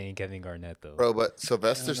joking saying Kevin Garnett though. Bro, but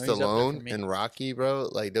Sylvester I don't know, he's up there for Stallone me. and Rocky, bro,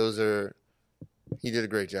 like those are. He did a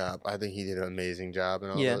great job. I think he did an amazing job in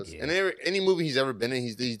all Yeah. those. Yeah. And any movie he's ever been in,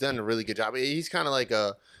 he's done a really good job. He's kind of like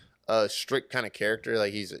a strict kind of character.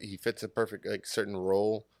 Like he fits a perfect like certain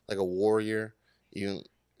role, like a warrior, even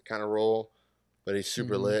kind of role. But he's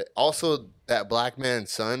super Mhm. lit. Also, that Black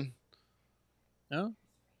Man's Son, No.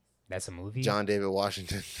 That's a movie. John David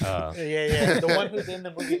Washington. Yeah. The one who's in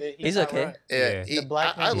the movie. That He's not okay. right. Yeah, Yeah. The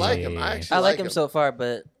Black I Man. like Yeah, him. yeah, I yeah. actually I like him so far,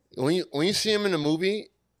 but When you see him in the movie,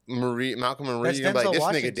 Malcolm and Marie, That's you're gonna be like, Denzel this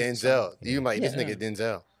nigga Washington's Denzel. son. You gonna be like, this Yeah. nigga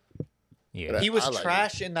Denzel. Yeah. But He was I like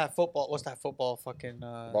trash in that football. What's that football fucking?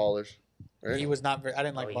 Ballers. Right? He was not very. I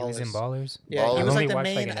didn't like Oh, Ballers. he was in Ballers. Yeah, Ballers. he I've was only like the watched,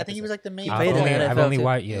 main. like, an I think he was like the main. He I've played in only, the I've NFL only too.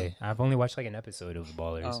 watched. Yeah, I've only watched like an episode of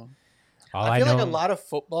Ballers. Oh. All I feel know, like a lot of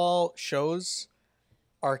football shows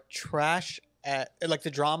are trash at like the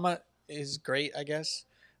drama is great, I guess,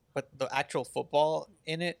 but the actual football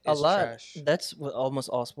in it A is lot. trash. That's what almost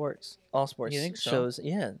all sports. All sports You think so? shows.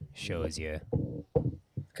 Yeah, shows. Yeah,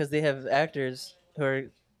 because they have actors who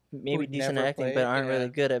are maybe Who decent never at acting, played, but aren't yeah. really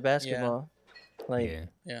good at basketball. Like yeah.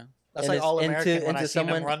 Yeah, that's And like it's all American into- when I into see him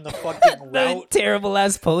someone- run the fucking route. Terrible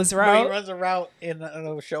ass post Bro, he route, runs a route in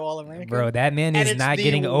a show All American. bro. That man And is it's not the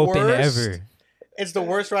getting open worst. ever. It's the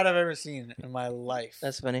worst route I've ever seen in my life.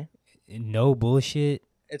 that's funny. No bullshit.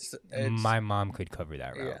 It's My mom could cover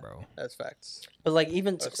that route, Yeah. bro. that's facts. But like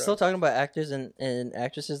even That's still right. talking about actors and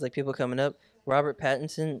actresses, like people coming up. Robert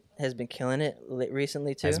Pattinson has been killing it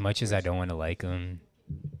recently too. As much as I don't want to like him,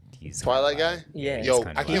 he's Twilight kinda guy? Yeah. he's Yo,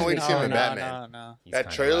 kinda I can't live. wait to see him No, in no, Batman. No, He's That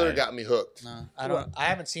kinda trailer live. got me hooked. no, I don't. I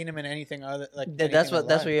haven't seen him in anything other like. That's anything what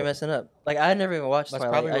that's alive. where you're messing up. Like I never even watched That's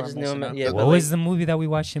Twilight. probably I where just I'm knew him. messing up. Yeah, What but was like, the movie that we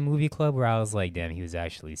watched in movie club where I was like, damn, he was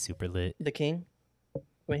actually super lit? The King?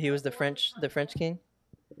 When he was the French king?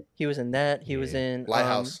 He was in that. He was Yeah. in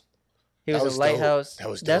Lighthouse. he That was was in dope. Lighthouse. That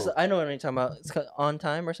was That's dope. I know what you're talking about. It's called On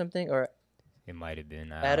Time or something or It might have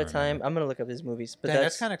been. At a Time. I'm gonna look up his movies. But Damn,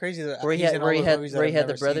 that's kind of crazy. That where he he's had in where all he those had movies that where he I've had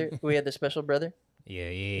the never brother. seen. We had the special brother. Yeah.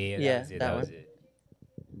 Yeah, That was it. that That one. was it.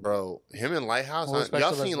 Bro, him in Lighthouse. What was Y'all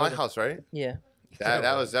special seen about his Lighthouse, right? Yeah.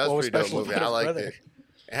 That was What a was pretty dope special movie. about I his liked brother?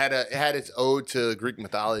 it. It had its ode to Greek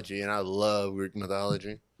mythology, and I love Greek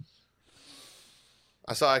mythology.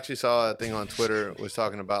 I actually saw a thing on Twitter was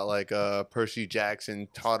talking about like Percy Jackson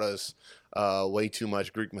taught us way too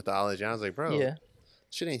much Greek mythology. I was like, bro, Yeah.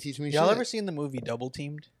 shit ain't teaching me Y'all shit. ever seen the movie Double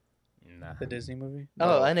Teamed? Nah. The Disney movie.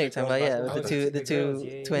 Oh, I know The you're talking about. Yeah, with girls the two girls,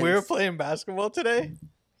 yeah. twins. We were playing basketball today,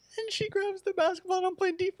 and she grabs the basketball, and I'm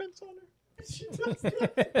playing defense on her. She does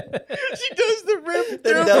the rip The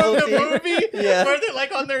through double from the team. movie Yeah. where they're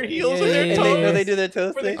like on their heels Yeah, and their yeah, and toes yeah. they do their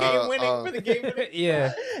toes for the thing. game winning. For the game winning.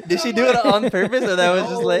 Yeah. Did she do it on purpose or that was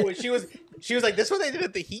just No, like? she was like, "This is what they did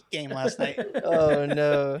at the Heat game last night." Oh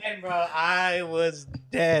no. And bro, I was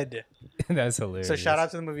dead. That's hilarious. So shout out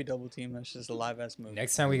to the movie Double Team. That's just a live ass movie.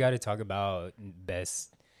 Next time we got to talk about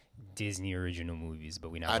best Disney original movies, but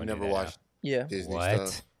we not. I've gonna do never that watched Yeah. Disney What?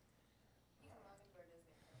 stuff.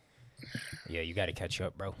 Yeah, you got to catch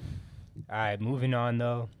up, bro. All right, moving on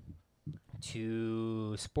though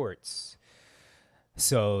to sports.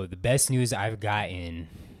 So the best news I've gotten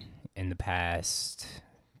in the past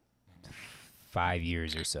 5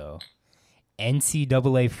 years or so,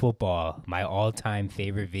 NCAA football, my all-time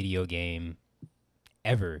favorite video game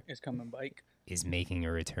ever, It's coming bike. is making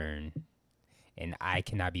a return, and I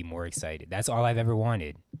cannot be more excited. That's all I've ever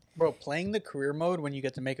wanted. Bro, playing the career mode when you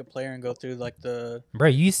get to make a player and go through like the Bro,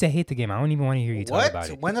 you used to hate the game. I don't even want to hear you talk about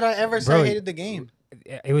it. When did I ever say Bro, I hated the game?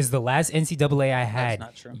 It was the last NCAA I had.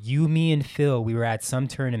 not true. You, me, and Phil, we were at some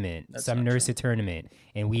tournament, That's some not NERSA tournament,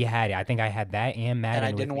 and we had it. I think I had that and Madden. And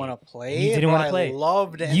I with didn't me. want to play. You didn't but wanna I play.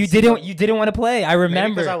 Loved You NCAA. didn't want to play. I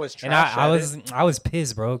remember. I was and trash at I was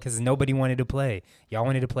pissed, bro, because nobody wanted to play. Y'all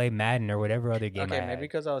wanted to play Madden or whatever other game I Okay, had. maybe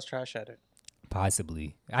because I was trash at it.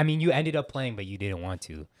 Possibly. I mean, you ended up playing, but you didn't want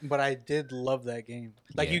to. But I did love that game.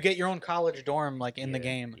 Like Yeah. you get your own college dorm like in the Yeah,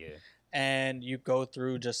 game, Yeah. and you go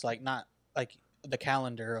through just like not like the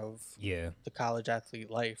calendar of Yeah. the college athlete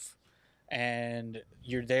life, and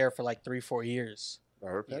you're there for like 3-4 years.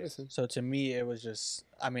 Robert Pattinson. So to me, it was just.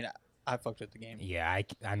 I mean, I fucked with the game. Yeah.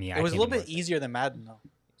 I mean, It was a can't little be bit more- easier than Madden though.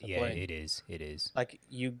 To Yeah, play. it is. It is. Like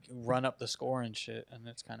you run up the score and shit, and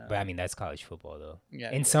it's kind of. But I mean, that's college football, though. Yeah,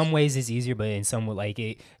 In it some is. ways, it's easier, but in some like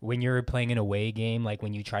it when you're playing an away game, like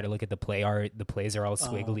when you try to look at the play art, the plays are all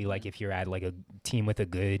squiggly. Like if you're at like a team with a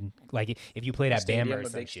good, like if you played at Bama or a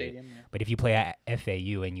some big shit. stadium. Yeah. But if you play at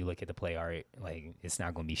FAU and you look at the play art, like it's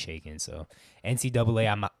not gonna be shaking. So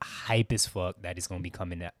NCAA, I'm hype as fuck that it's gonna be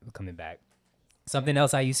coming back. Something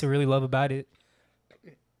else I used to really love about it,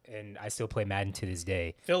 and I still play Madden to this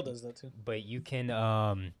day. Phil does that too. But you can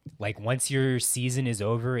like once your season is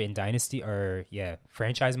over in Dynasty or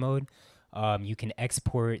franchise mode, you can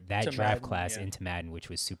export that To draft Madden, class yeah. into Madden, which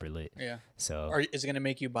was super lit. Yeah. So Or is it gonna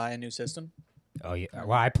make you buy a new system? oh yeah,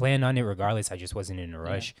 well I planned on it regardless. I just wasn't in a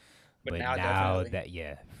rush. But But now now definitely.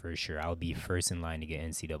 that for sure, I'll be first in line to get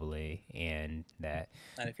NCAA, and that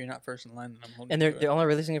And if you're not first in line, then I'm holding. And you they're to it. they're only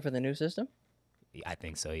releasing it for the new system. I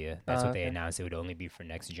think so. Yeah, that's what they okay. announced. It would only be for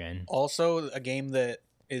next gen. Also a game that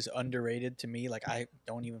is underrated to me. Like I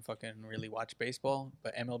don't even fucking really watch baseball,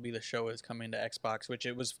 but MLB The Show is coming to Xbox, which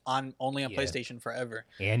it was on only on Yeah. PlayStation forever.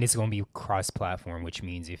 And it's going to be cross-platform, which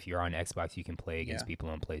means if you're on Xbox, you can play against Yeah. people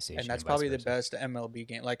on PlayStation. And that's vice probably the versa. best MLB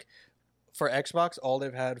game. Like for Xbox, all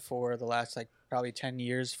they've had for the last like probably 10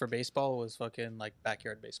 years for baseball was fucking like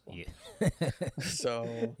backyard baseball. Yeah.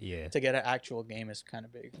 So yeah. to get an actual game is kind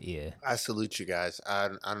of big. Yeah. I salute you guys. I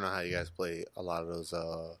don't know how you guys play a lot of those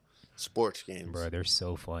sports games. Bro, they're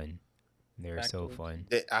so fun. They're so Backwards.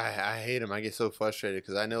 fun. I hate them. I get so frustrated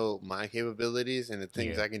because I know my capabilities and the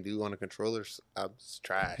things Yeah. I can do on a controller. I'm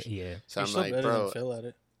trash. Yeah. So You're I'm still like, better bro, than Phil at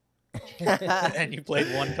it. And you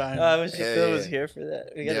played one time. I wish Yeah, Phil yeah. was here for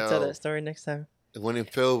that. We gotta tell Yo. that story next time. when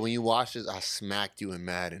you watch this, I smacked you in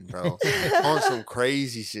Madden, bro, on some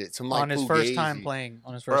crazy shit. Some like on his first Fugazi. time playing.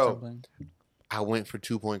 On his first Bro. time playing. I went for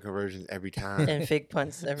 2-point conversions every time. And fake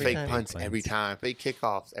punts every Fake time. punts Punts. every time. Fake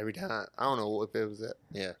kickoffs every time. I don't know if it was that.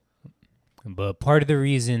 Yeah. But part of the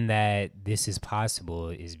reason that this is possible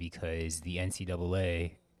is because the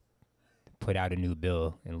NCAA put out a new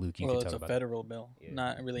bill, and Luke, you Well, can it's talk a about federal bill, Yeah.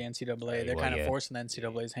 not really NCAA. Right, They're well, kind of yeah. forcing the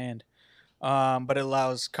NCAA's hand. But it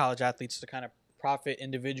allows college athletes to kind of profit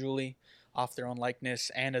individually off their own likeness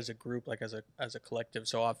and as a group, like as a collective.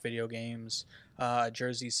 So off video games,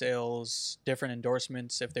 jersey sales, different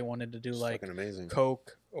endorsements if they wanted to do It's like fucking amazing.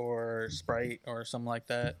 Coke or Sprite or something like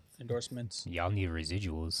that. Endorsements. Y'all need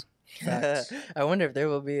residuals. Facts. I wonder if there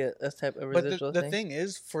will be a type of But residual the thing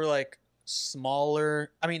is, for like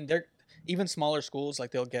smaller, I mean, they're even smaller schools,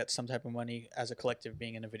 like they'll get some type of money as a collective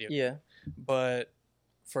being in a video game. Yeah. But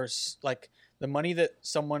for like the money that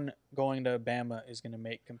someone going to Bama is going to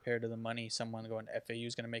make compared to the money someone going to FAU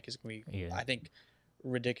is going to make is going to be, Yeah. I think,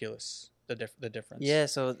 ridiculous. The difference. Yeah.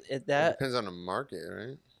 So It that depends on the market,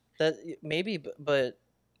 right? that maybe, but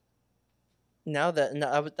now that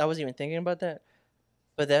no, I wasn't even thinking about that,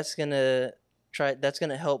 but that's gonna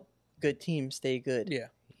help good teams stay good. Yeah.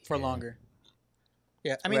 For Yeah. longer.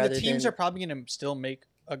 Yeah, I mean Rather the teams than- are probably going to still make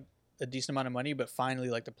a decent amount of money, but finally,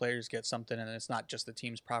 like the players get something, and it's not just the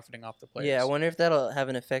teams profiting off the players. Yeah, I wonder if that'll have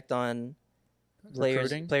an effect on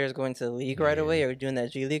Recruiting? players going to the league right Yeah. away or doing that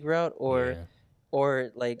G League route or Yeah.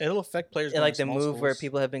 or like It'll affect players going like to the small move where schools.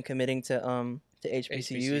 people have been committing to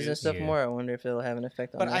HBCUs and stuff Yeah. more. I wonder if it'll have an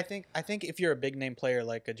effect on But that. I think if you're a big name player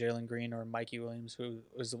like a Jalen Green or Mikey Williams, who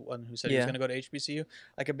was the one who said he was Yeah. going to go to HBCU,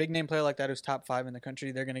 like a big name player like that who's top 5 in the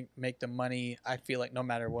country, they're going to make the money. I feel like no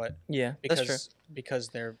matter what, Yeah, that's true. because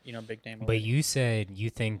they're big name. But already. you said you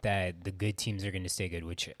think that the good teams are going to stay good,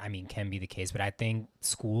 which I mean can be the case. But I think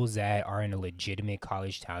schools that are in a legitimate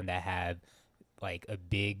college town that have like a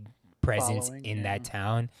big presence Following, in yeah. that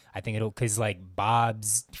town, I think it'll because like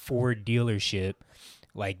Bob's Ford dealership,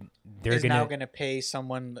 like they're is now gonna going to pay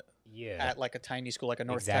someone yeah at like a tiny school like a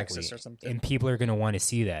North exactly. Texas or something. and people are gonna want to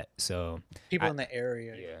see that. So People I- in the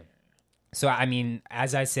area. yeah. So I mean,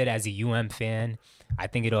 as I said, as a UM fan, I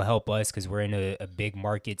think it'll help us because we're in a big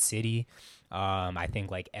market city. I think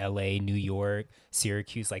like LA, New York,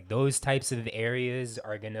 Syracuse, like those types of areas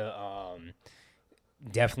are gonna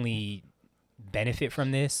definitely benefit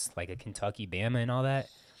from this, like a Kentucky, Bama, and all that.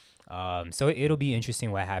 So it'll be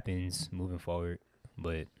interesting what happens moving forward.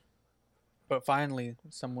 But But finally,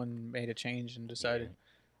 someone made a change and decided.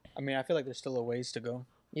 I mean, I feel like there's still a ways to go.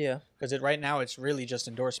 Yeah, Because right now it's really just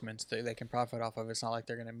endorsements that they can profit off of. It's not like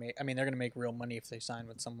they're gonna make. I mean, they're gonna make real money if they sign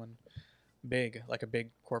with someone big, like a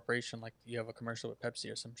big corporation, like you have a commercial with Pepsi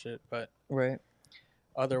or some shit. But right.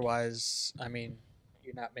 otherwise, I mean,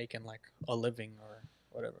 you're not making like a living or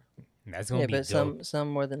whatever. that's gonna Yeah, be but dope. some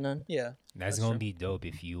more than none. Yeah, That's That's gonna true. be dope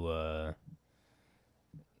if you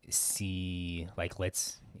see like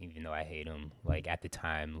let's even though I hate him like at the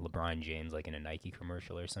time LeBron James like in a Nike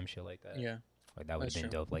commercial or some shit like that. yeah. Like that would have that's been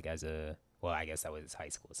true. dope like as a well I guess that was high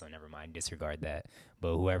school so never mind disregard that.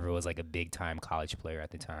 But whoever was like a big time college player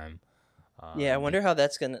at the time. Yeah, I wonder how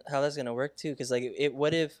that's gonna work too. Because like,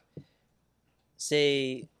 what if,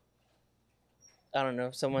 say, I don't know,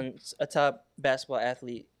 someone's a top basketball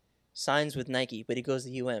athlete signs with Nike, but he goes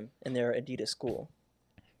to UM and they're Adidas school.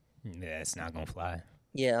 Yeah, it's not gonna fly.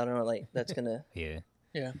 Yeah, I don't know. Like that's gonna Yeah.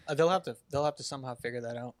 Yeah, they'll have to somehow figure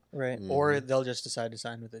that out, right. or they'll just decide to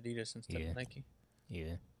sign with Adidas instead Yeah. of Nike.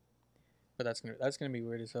 Yeah. But that's gonna be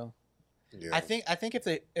weird as hell. Yeah. I think if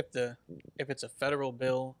it's a federal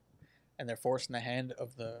bill, and they're forcing the hand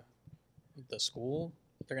of the school,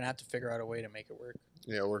 they're gonna have to figure out a way to make it work.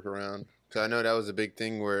 Yeah, work around. So I know that was a big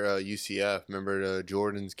thing where UCF. Remember the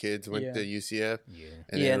Jordan's kids went Yeah. to UCF. Yeah.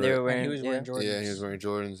 Yeah, and they were And wearing. he was wearing yeah. Jordans. Yeah, he was wearing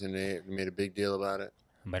Jordans, and they made a big deal about it.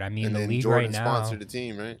 But I mean and the then league Jordan right now sponsored the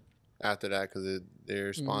team, right? After that, because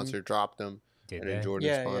their sponsor dropped them. And they? then Jordan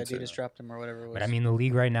Yeah, sponsored. Adidas dropped him or whatever it was. But I mean, the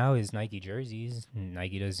league right now is Nike jerseys.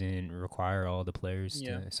 Nike doesn't require all the players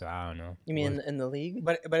Yeah. to, so I don't know. You mean in the league?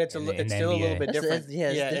 but it's In it's the still a little NBA. bit That's- different. that's- yeah,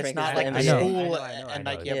 it's different it's not 'cause like the the NBA school I know, and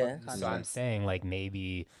Nike know. have a Yeah. So contract. I'm saying like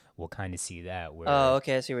maybe we'll kind of see that where Oh,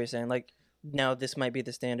 okay. I see what you're saying. Like now, this might be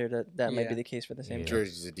the standard. That might be Yeah. the case for the same. Yeah. team.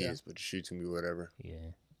 Jerseys Adidas, but the shoes can be whatever.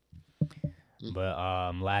 yeah. Mm.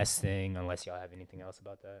 But last thing, unless y'all have anything else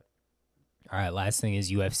about that. All right, last thing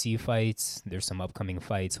is UFC fights. There's some upcoming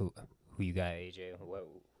fights. Who you got, AJ?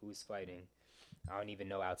 Who's fighting? I don't even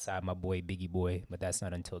know outside my boy Biggie Boy, but that's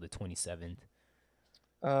not until the 27th.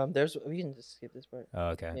 We can just skip this part. Oh,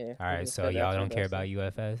 okay. Yeah, All we right. can So cut y'all that don't for care that about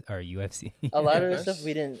UFS or UFC. A lot of the Yes. stuff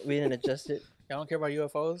we didn't adjust it. Y'all don't care about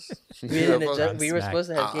UFOs? We didn't UFOs? adjust. We were smacked. supposed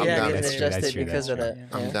to have I'm games. down. We didn't That's true, adjust that's it true, because that's of true.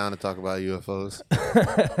 that. I'm Yeah. down to talk about UFOs.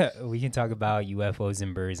 We can talk about UFOs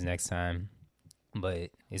and birds next time.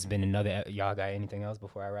 But it's been another. Y'all got anything else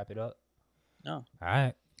before I wrap it up? No. All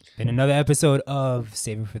right. Been another episode of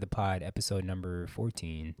Saving for the Pod, episode number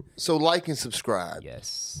 14. So like and subscribe.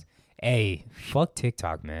 Yes. Hey, fuck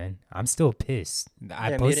TikTok, man. I'm still pissed.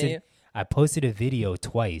 They're muting you? I posted a video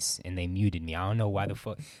twice and they muted me. I don't know why the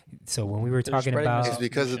fuck. So when we were They're talking spreading about, It's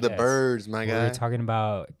because of the Yes. birds, my we guy. were talking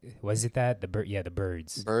about, was it that the bird? Yeah, the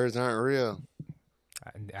birds. Birds aren't real.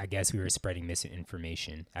 I guess we were spreading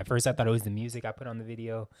misinformation. At first, I thought it was the music I put on the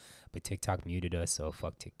video, but TikTok muted us. So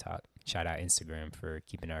fuck TikTok. Shout out Instagram for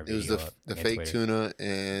keeping our It video was up. the and fake Twitter. tuna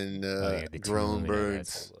and Oh, yeah, the drone tuna,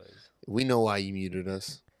 birds. that's what it was. We know why you muted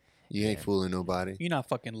us. You ain't Yeah. fooling nobody. You're not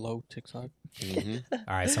fucking low, TikTok. hmm All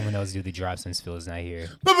right, someone else do the drop since Phil's not here.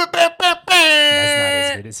 That's That's not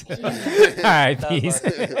as good as. All right, Not peace.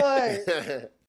 much.